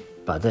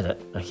 But I did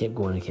it. I kept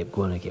going.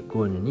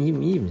 And he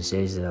even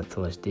says that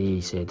to this day.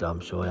 He said,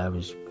 I'm sorry, I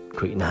was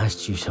quite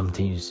nasty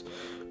sometimes.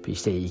 But he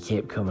said he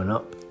kept coming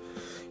up.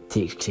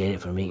 Takes credit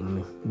for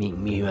making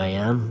me who I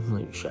am. I'm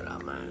like, shut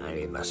up, man, I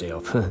made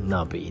myself.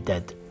 No, but he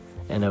did.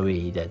 In a way,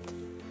 he did.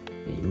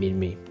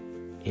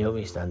 He helped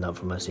me stand up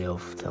for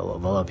myself to a lot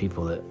of other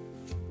people that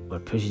were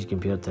pushes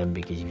compared to him,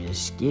 because he was a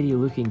scary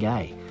looking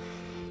guy.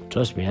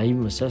 Trust me,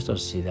 even my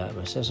sisters say that.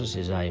 My sister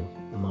says,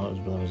 Martin's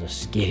brother was a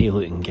scary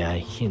looking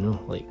guy, you know,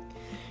 like,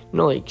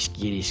 not like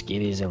scary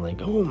as in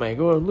like, oh my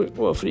god, look,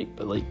 what a freak,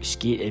 but like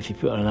scary. If you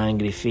put on an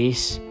angry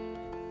face,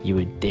 you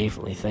would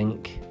definitely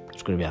think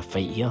there's going to be a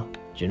fight here,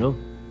 do you know?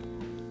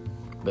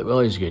 But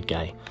Willie's a good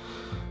guy.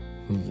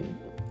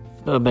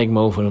 Not a big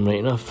mouth on him, right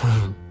enough.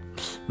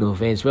 No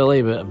offence,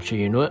 Willie, but I'm sure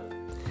you know it.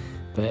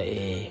 But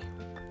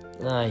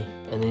aye,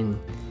 and then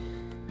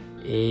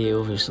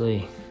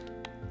obviously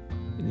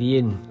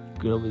Ian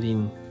growing up with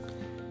Ian,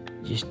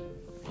 just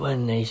one of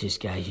the nicest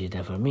guys you'd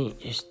ever meet.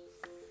 Just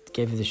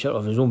give you the shirt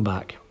off his own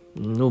back,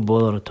 no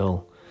bother at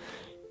all.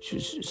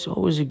 It's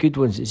always the good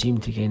ones that seem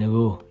to kind of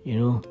go, you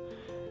know.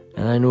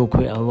 And I know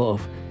quite a lot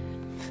of,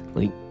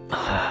 like,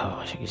 I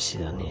wish I could say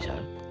their names,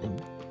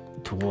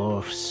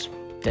 dwarfs,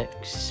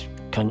 dicks,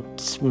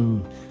 cunts,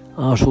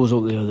 arseholes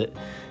out there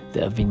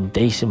that have been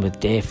dicing with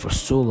death for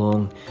so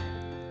long,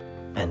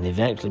 and they've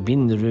actually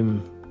been in the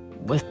room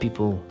with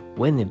people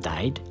when they've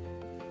died.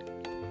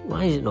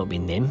 Why has it not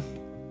been them?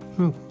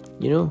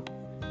 You know,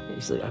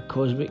 it's like a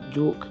cosmic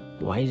joke.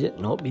 Why has it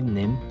not been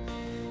them?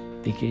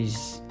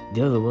 Because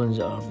they're the ones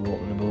that are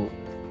walking about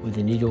with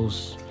the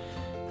needles,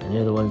 and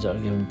they're the ones that are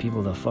giving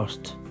people their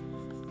first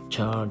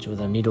charge with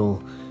a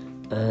needle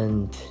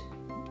and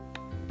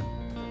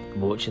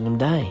watching them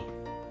die.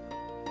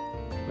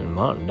 When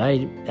Martin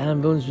died, the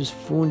ambulance was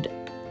phoned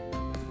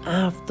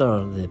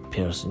after the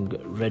person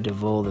got rid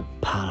of all the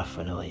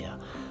paraphernalia.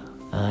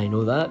 I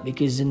know that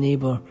because the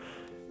neighbour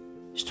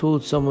has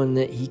told someone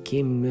that he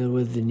came there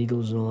with the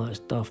needles and all that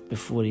stuff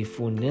before he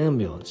phoned the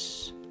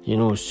ambulance. You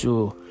know,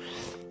 so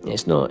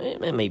it's not,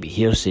 it might be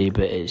hearsay,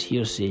 but it's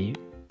hearsay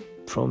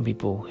from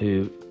people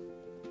who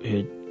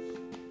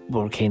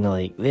were kind of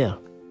like there,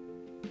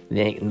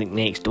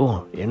 next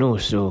door, you know.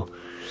 So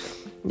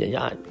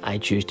yeah, I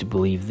choose to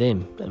believe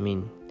them. I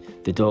mean,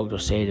 the doctor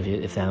said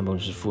if the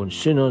ambulance was phoned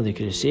sooner, they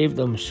could have saved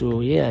them.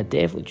 So yeah, I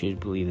definitely choose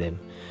to believe them,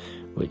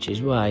 which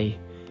is why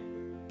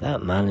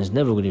that man is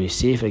never going to be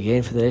safe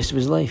again for the rest of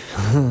his life.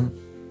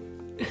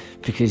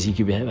 Because he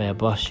could be hit by a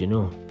bus, you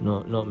know,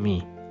 not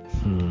me.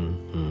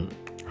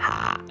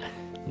 Ha!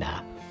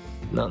 Nah,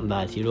 nothing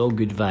bad here. All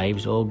good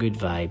vibes, all good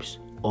vibes,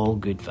 all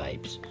good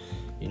vibes.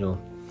 You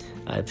know,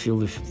 I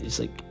feel it's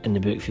like in the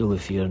book, feel the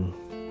fear and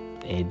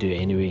do it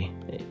anyway.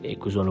 It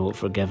goes on about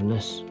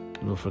forgiveness,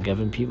 you know,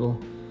 forgiving people.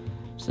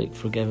 It's like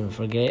forgive and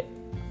forget.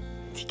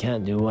 If you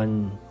can't do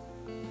one,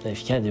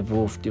 if you can't do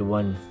both, do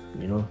one,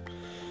 you know.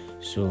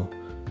 So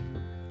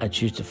I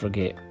choose to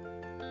forget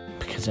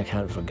because I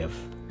can't forgive.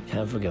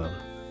 Can't forgive him.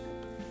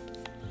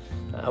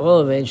 I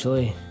will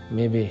eventually,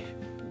 maybe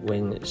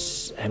when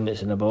it's him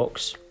that's in a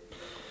box,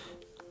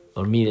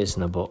 or me that's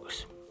in a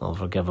box, I'll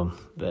forgive him.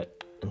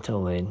 But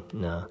until then,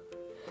 nah.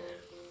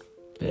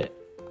 But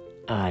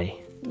aye,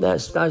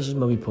 that's just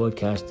my wee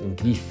podcast in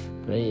grief,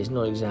 right? It's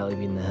not exactly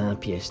been the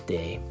happiest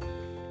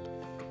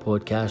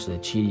podcast or the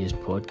cheeriest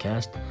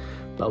podcast,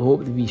 but I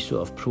hope the wee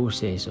sort of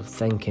process of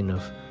thinking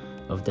of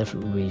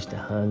different ways to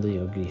handle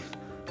your grief,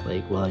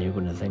 like while you're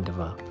going to think of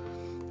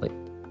like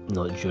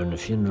not during the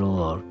funeral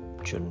or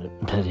during the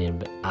burying,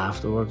 but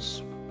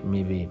afterwards,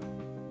 maybe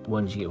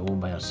once you get home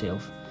by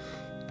yourself,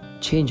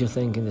 change your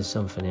thinking to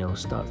something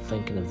else. Start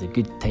thinking of the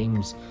good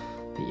times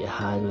that you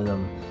had with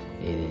them,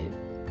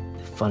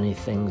 the funny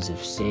things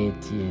they've said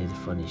to you, the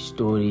funny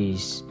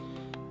stories,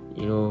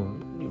 you know.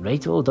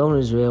 Write it all down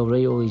as well.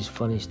 Write all these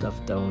funny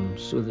stuff down,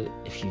 so that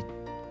if you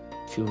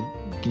feel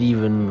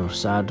grieving or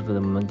sad with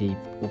them one day,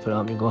 open it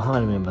up and you go, oh, I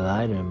remember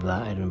that,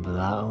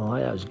 oh,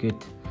 that was good.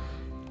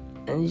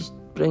 And just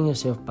bring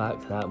yourself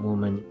back to that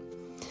moment,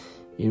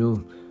 you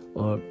know.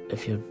 Or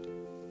if you're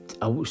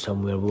out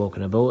somewhere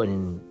walking about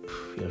and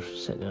you're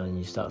sitting there and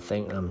you start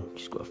thinking,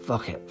 just go,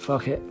 fuck it,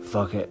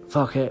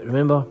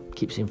 remember,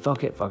 keep saying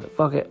fuck it,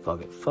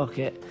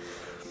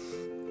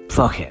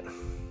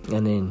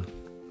 and then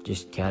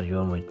just carry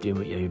on with doing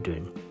what you're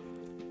doing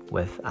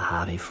with a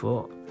happy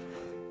thought.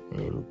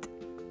 And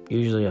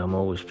usually I'm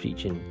always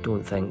preaching,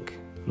 don't think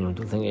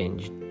anything,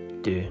 just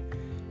do,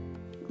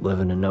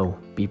 live in the now,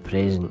 be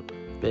present.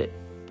 But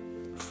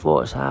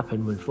thoughts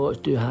happen. When thoughts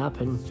do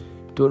happen,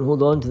 don't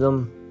hold on to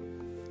them.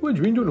 What do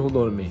you mean don't hold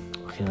on to me?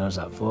 Okay, there's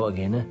that thought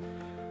again, eh?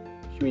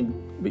 What do you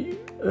mean?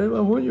 But I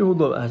want you to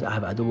hold on.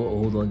 I don't want to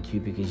hold on to you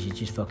because you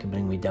just fucking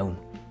bring me down.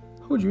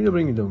 How do you mean to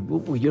bring me down?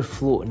 Well, you're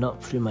floating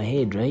up through my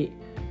head, right?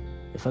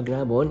 If I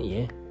grab onto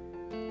you,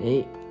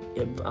 right,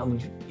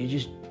 you're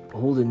just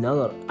holding the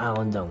other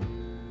Alan down.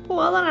 Oh,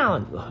 other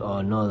Alan!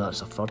 Oh no,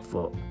 that's a third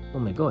thought. Oh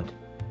my god.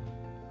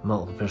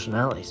 Multiple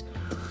personalities.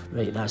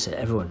 Right, that's it,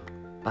 everyone.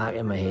 Back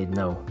in my head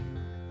now.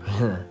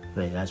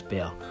 Right, that's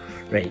better.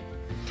 Right.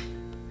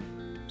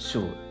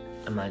 So,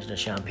 imagine a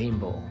champagne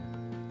bottle.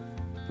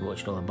 You're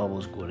watching all the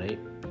bubbles go, right?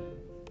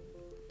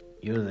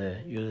 You're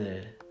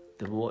the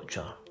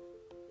watcher.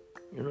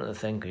 You're not the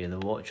thinker, you're the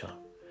watcher.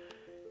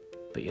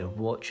 But you're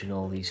watching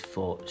all these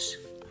thoughts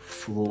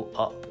float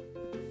up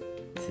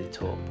to the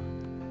top.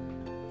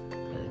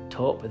 At the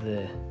top of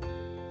the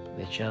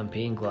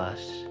champagne glass,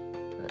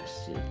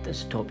 that's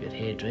the top of your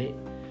head, right?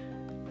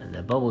 And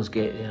the bubbles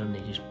get there and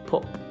they just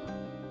pop.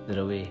 They're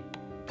away.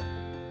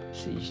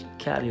 So you just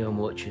carry on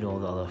watching all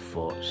the other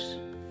thoughts.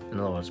 In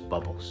other words,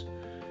 bubbles.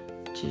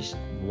 Just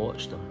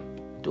watch them.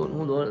 Don't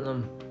hold on to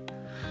them.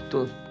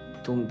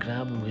 Don't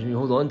grab them, because when you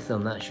hold on to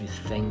them, that's you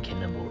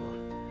thinking about them.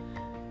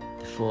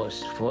 The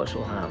thoughts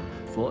will happen.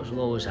 Thoughts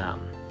will always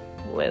happen.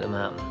 Let them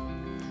happen.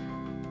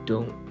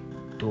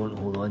 Don't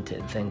hold on to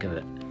it and think of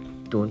it.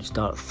 Don't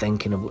start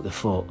thinking about the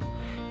thought,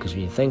 because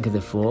when you think of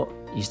the thought,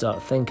 you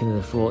start thinking of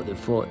the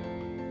thought,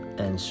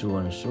 and so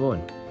on and so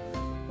on.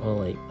 Or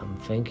like, I'm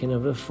thinking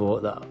of a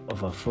thought that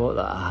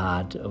I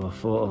had, of a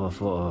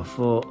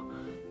thought,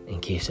 in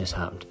case this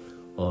happened.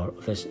 Or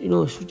this,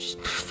 so just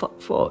fuck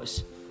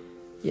thoughts.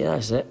 Yeah,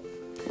 that's it.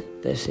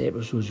 This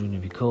episode's going to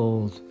be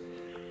called,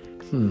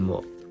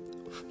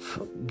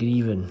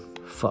 Grieving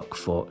fuck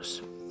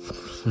thoughts.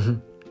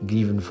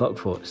 Grieving fuck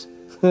thoughts.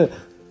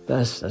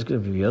 That's going to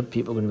be weird.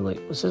 People are going to be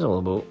like, what's this all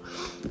about?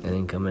 And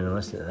then come in and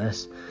listen to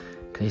this.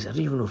 Because I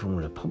don't even know if I'm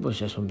going to publish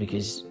this one,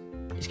 because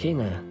it's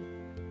kind of,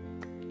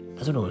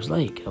 I don't know what it's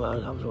like. I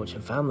was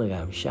watching Family Guy,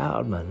 I'm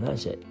shattered, man.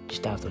 That's it.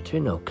 Just after 2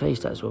 now.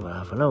 Christ, that's over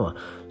half an hour.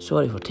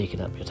 Sorry for taking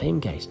up your time,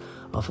 guys.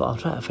 I thought I'll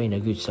try to find a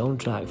good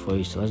soundtrack for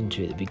you to listen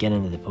to at the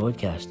beginning of the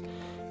podcast.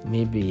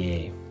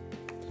 Maybe,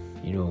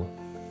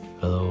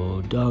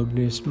 hello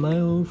darkness, my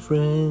old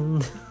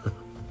friend.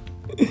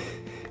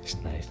 It's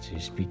nice to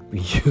speak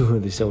with you.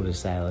 The sound of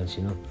silence,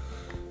 something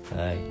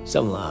like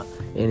that.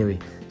 Anyway,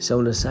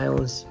 sound of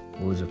silence.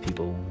 Loads of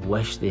people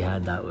wish they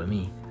had that with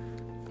me.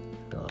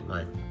 Oh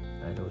man,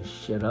 I don't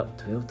shut up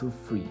 12 to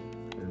 3,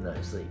 and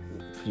that's like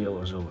 3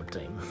 hours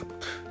overtime.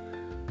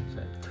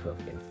 So 12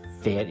 and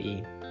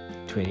 30,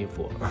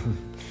 24.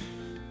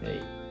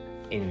 Right.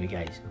 Anyway,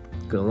 guys,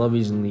 gonna love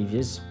yous and leave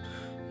yous.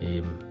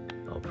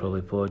 I'll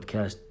probably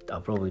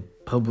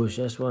publish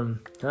this one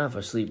half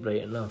asleep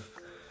right enough.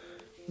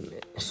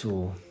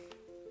 So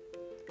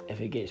if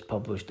it gets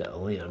published at a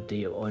later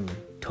date on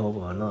top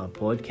of another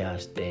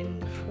podcast, then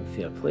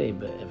fair play.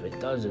 But if it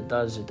does, it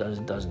does. It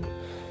doesn't.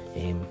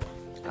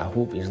 I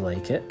hope you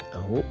like it. I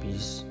hope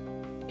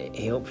it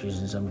helps you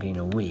in some kind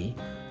of way.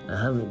 I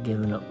haven't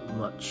given up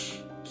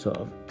much sort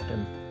of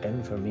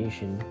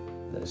information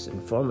that's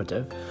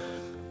informative,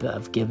 but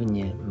I've given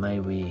you my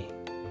way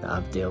that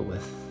I've dealt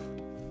with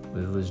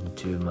losing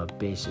 2 of my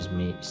bestest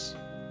mates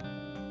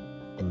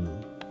in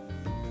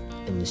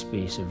the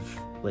space of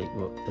the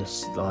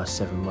last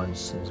 7 months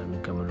since I've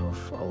been coming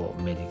off a lot of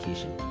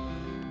medication.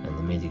 And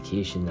the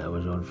medication that I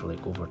was on for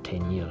over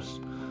 10 years,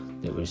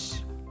 it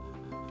was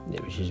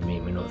just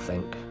making me not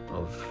think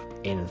of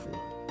anything,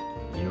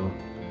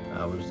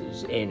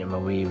 anything in my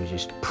way was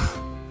just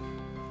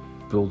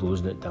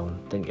bulldozing it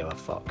down, didn't give a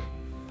fuck.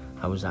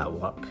 I was at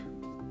work,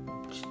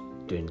 just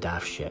doing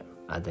daft shit,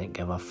 I didn't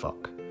give a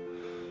fuck,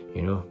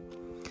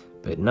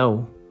 But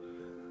now,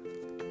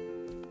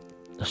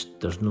 there's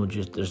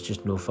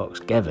just no fucks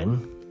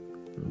given.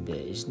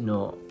 It's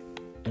not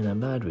in a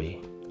bad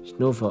way. There's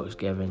no fucks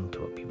given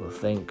to what people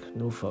think,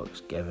 no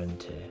fucks given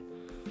to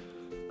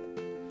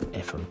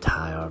if I'm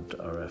tired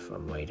or if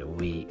I'm wide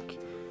awake.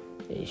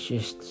 It's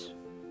just,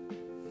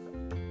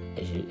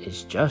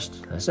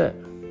 that's it.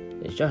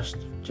 It's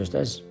just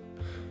is.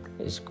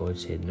 As God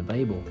said in the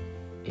Bible,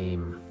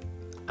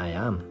 I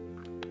am.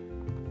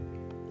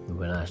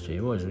 When I asked who he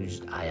was, it was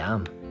just, I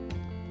am.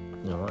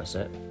 That's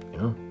it.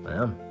 I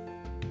am.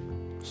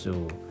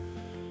 So,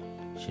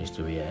 it's just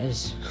the way it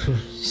is.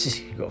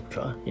 You got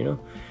to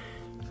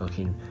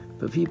put,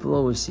 But people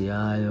always say,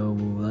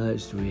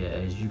 that's the way it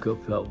is, you got to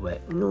put up with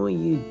it. No,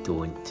 you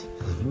don't.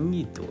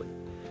 You don't.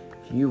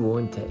 If you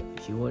want it,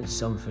 if you want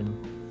something,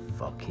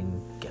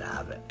 fucking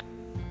grab it.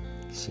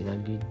 Seen a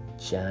good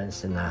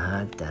chance and I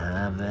had to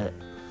have it.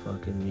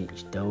 Fucking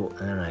reached out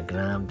and I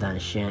grabbed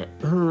that shit.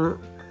 No,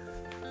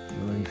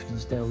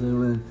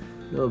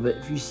 but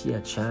if you see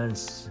a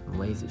chance in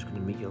life that's going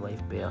to make your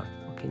life better,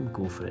 fucking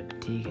go for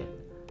it, take it.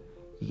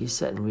 You can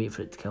sit and wait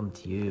for it to come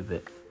to you,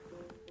 but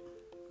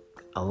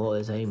a lot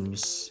of the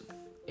times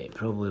it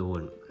probably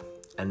won't.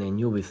 And then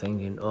you'll be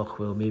thinking, oh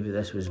well, maybe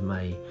this was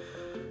my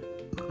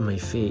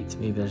fate,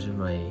 maybe this was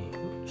my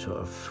sort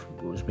of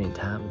what was meant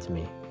to happen to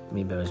me.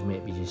 Maybe I was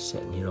meant to be just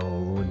sitting here all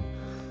alone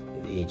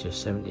at the age of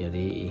 70 or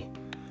 80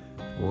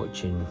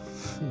 watching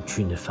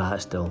Chewing the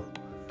Fat Still,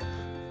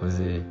 with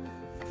the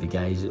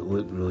guys that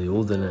look really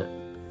old in it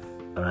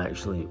are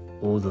actually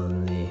older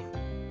than they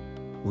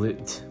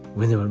looked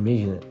when they were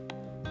making it.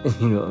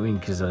 You know what I mean?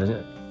 Because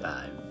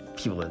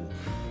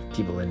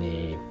people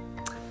in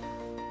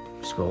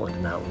Scotland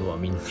and that will know what I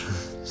mean.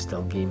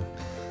 Still game.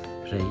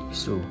 Right,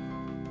 so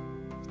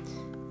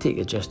take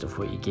the gist of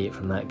what you get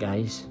from that,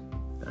 guys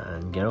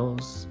and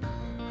girls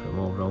from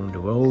all around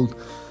the world.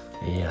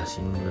 I've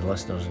seen the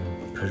listeners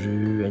in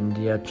Peru,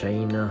 India,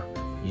 China,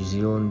 New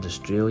Zealand,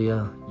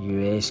 Australia,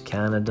 US,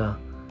 Canada,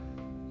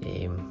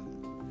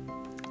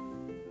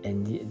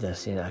 and they're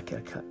saying I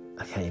can't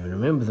even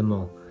remember them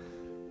all.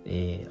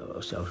 I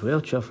was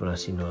well chuffed when I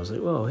seen them. I was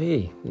like, well,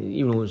 hey,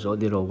 even though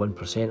they're all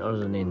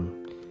 1%ers, and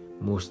then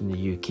most in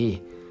the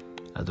UK,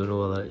 I don't know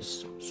whether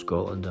it's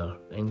Scotland or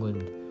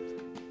England.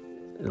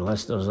 The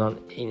listeners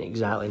ain't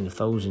exactly in the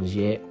thousands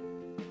yet.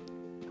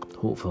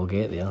 Hopefully I'll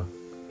get there.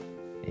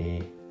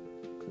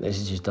 This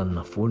is just done on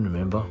my phone,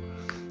 remember?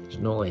 It's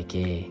not like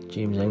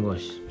James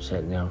English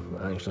sitting there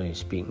actually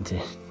speaking to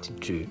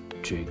true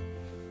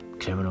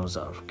criminals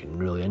that are fucking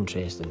really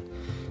interesting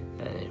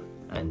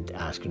and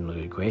asking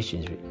really good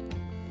questions. But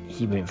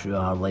he went through a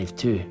hard life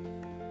too,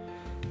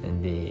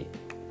 and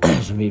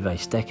so maybe I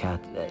stick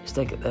at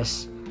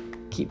this,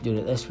 keep doing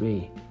it this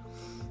way,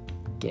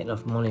 get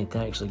enough money to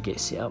actually get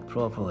set up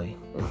properly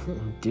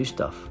and do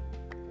stuff.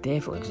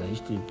 Definitely, because I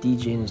used to do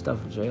DJing and stuff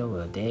as well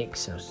with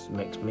decks. I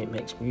mix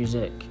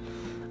music.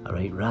 I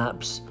write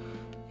raps.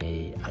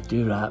 I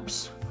do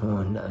raps,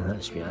 and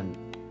that's me. And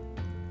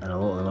a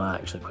lot of them are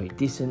actually quite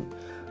decent.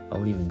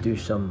 I'll even do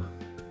some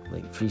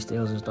like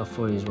freestyles and stuff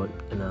for you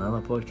in another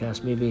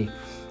podcast maybe.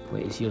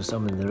 Let us hear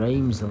some of the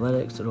rhymes, the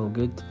lyrics are all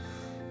good.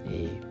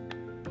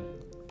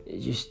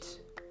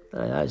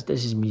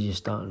 This is me just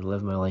starting to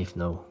live my life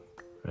now,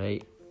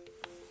 right?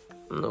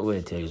 I'm not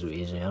going to tell you what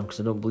age I am because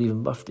I don't believe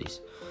in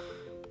birthdays.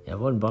 Yeah,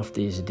 one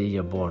birthday is the day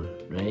you're born,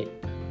 right?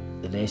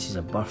 The rest is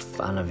a birth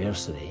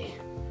anniversary.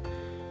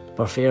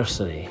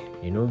 Birthversary,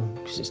 you know?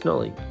 Because it's not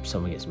like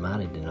someone gets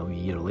married and a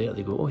year later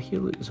they go, oh, here,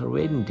 look, it's our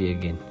wedding day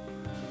again.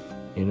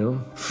 You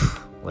know?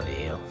 What the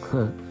hell?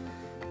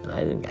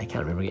 And I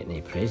can't remember getting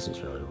any presents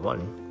when I was one.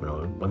 When I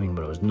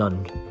was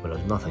none. When I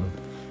was nothing.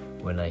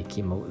 When I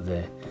came out with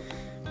the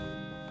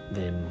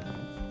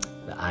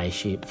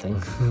eye-shaped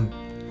thing.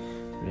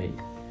 Right.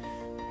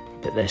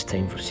 But this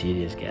time for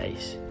serious,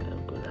 guys,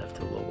 I'm going to have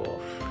to log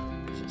off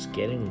because it's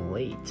getting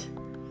late.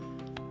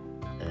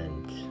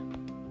 And,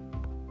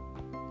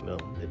 well,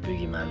 the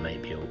boogeyman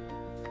might be out.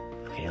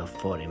 Okay, I'll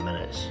have 40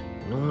 minutes.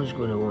 No one's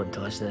going to want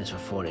to listen to this for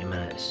 40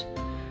 minutes.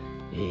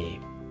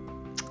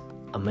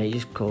 I might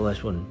just call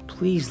this one,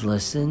 please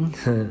listen.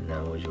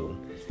 No, I'm joking.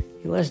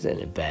 You listen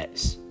to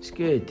bits. It's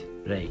good.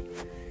 Right.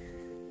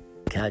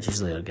 Catch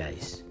us later,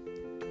 guys.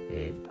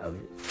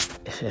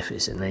 If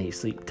it's at night,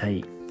 sleep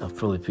tight. I've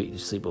probably put you to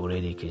sleep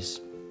already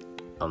because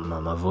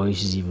my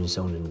voice is even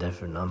sounding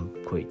different. I'm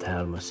quite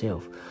tired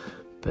myself.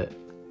 But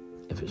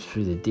if it's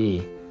through the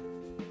day,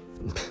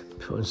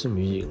 put on some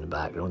music in the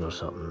background or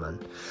something, man.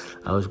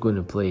 I was going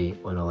to play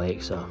on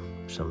Alexa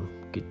some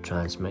good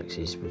trance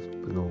mixes with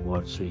no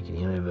words so you can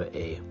hear me, but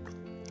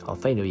I'll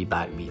find a wee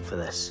backbeat for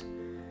this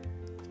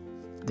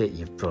that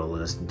you've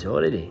probably listened to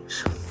already.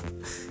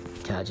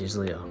 Catch us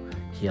later.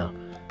 Here,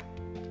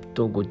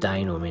 don't go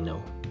dying on me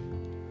now.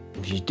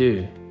 If you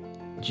do,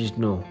 just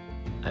know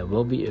I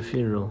will be at your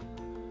funeral,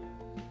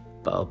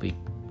 but I'll be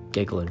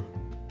giggling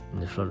in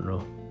the front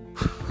row.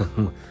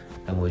 I'm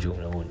only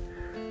joking, I won't.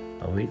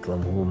 I'll wait till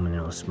I'm home and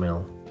I'll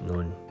smell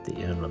knowing that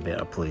you're in a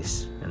better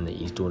place and that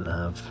you don't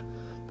have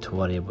to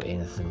worry about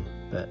anything,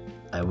 but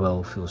I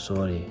will feel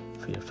sorry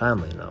for your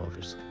family now,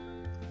 obviously.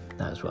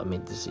 That's what I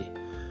meant to say.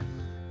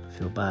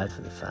 Feel bad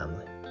for the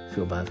family.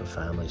 Feel bad for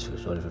families, feel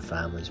sorry for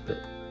families,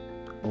 but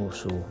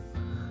also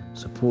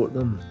support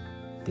them.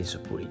 They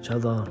support each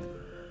other.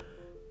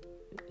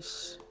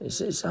 It's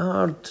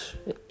hard.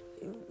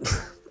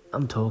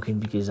 I'm talking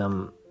because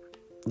the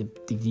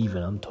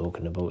grieving I'm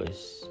talking about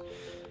is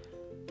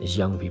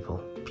young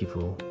people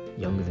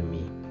younger than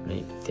me,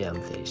 right?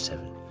 I'm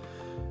 37.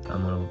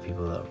 I'm one of the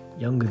people that are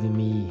younger than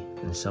me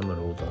and some are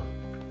older.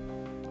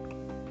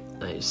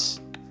 It's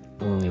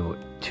only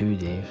 2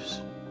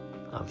 deaths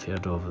I've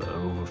heard of that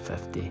are over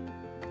 50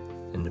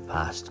 in the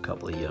past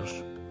couple of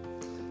years.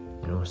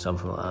 You know,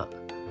 something like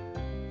that.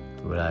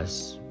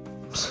 Whereas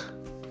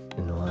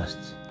in the last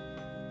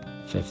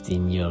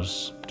 15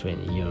 years,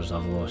 20 years,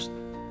 I've lost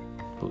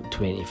about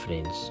 20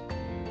 friends.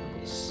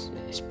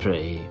 It's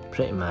pretty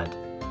mad.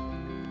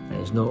 And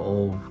it's not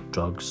all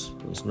drugs,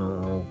 it's not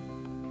all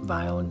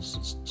violence,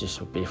 it's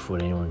just before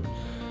anyone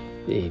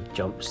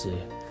jumps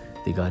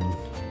the gun and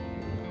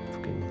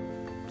fucking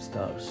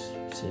starts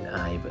saying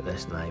aye but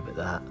this and aye but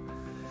that.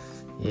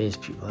 Yes,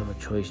 people have a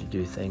choice to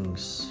do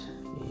things.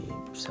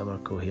 Some are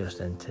coerced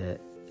into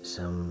it,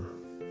 some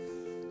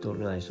don't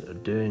realise what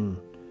they're doing,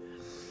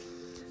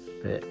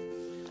 but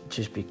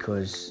just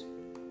because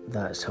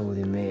that's how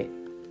they met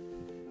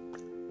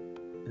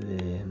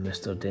the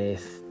Mr.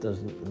 Death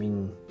doesn't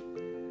mean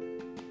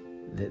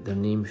that their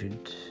name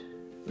should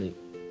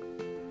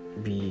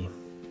be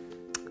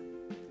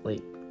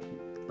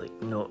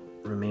not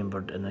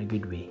remembered in a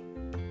good way,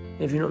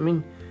 if you know what I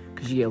mean.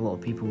 Because you get a lot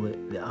of people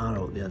that are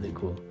out there that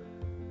go,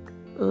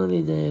 oh,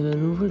 they died of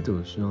an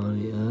overdose,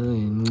 like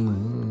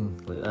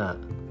that.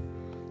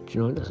 Do you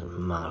know, it doesn't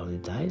matter how they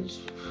died,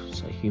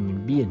 it's a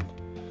human being.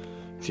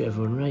 Treat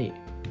everyone right.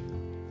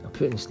 I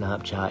put in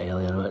Snapchat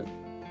earlier,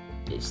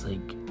 it's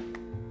like,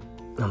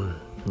 I'm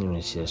going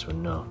to say this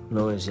one, no,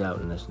 not going to say that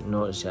one, not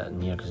going to say that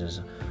in here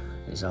because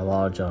it's a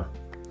larger,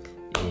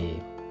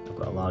 I've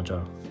got a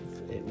larger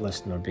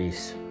listener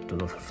base. I don't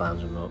know if they're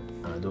fans or not,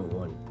 and I don't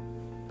want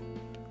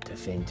to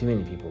offend too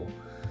many people,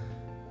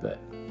 but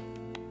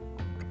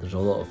there's a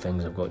lot of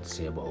things I've got to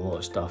say about a lot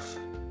of stuff,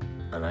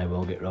 and I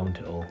will get round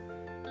to it all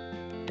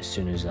as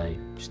soon as I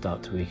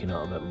start to waking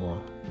up a bit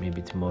more,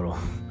 maybe tomorrow,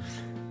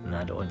 and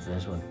add it onto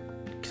this one,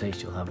 because I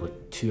still have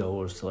 2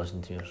 hours to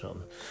listen to or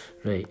something.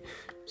 Right,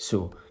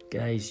 so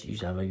guys, you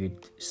should have a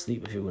good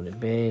sleep if you're going to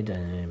bed,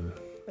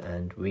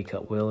 and wake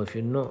up well if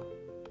you're not.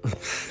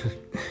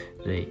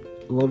 Right,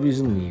 love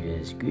yous and leave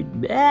yous.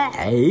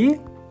 Goodbye.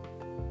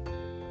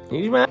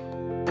 Thanks, man.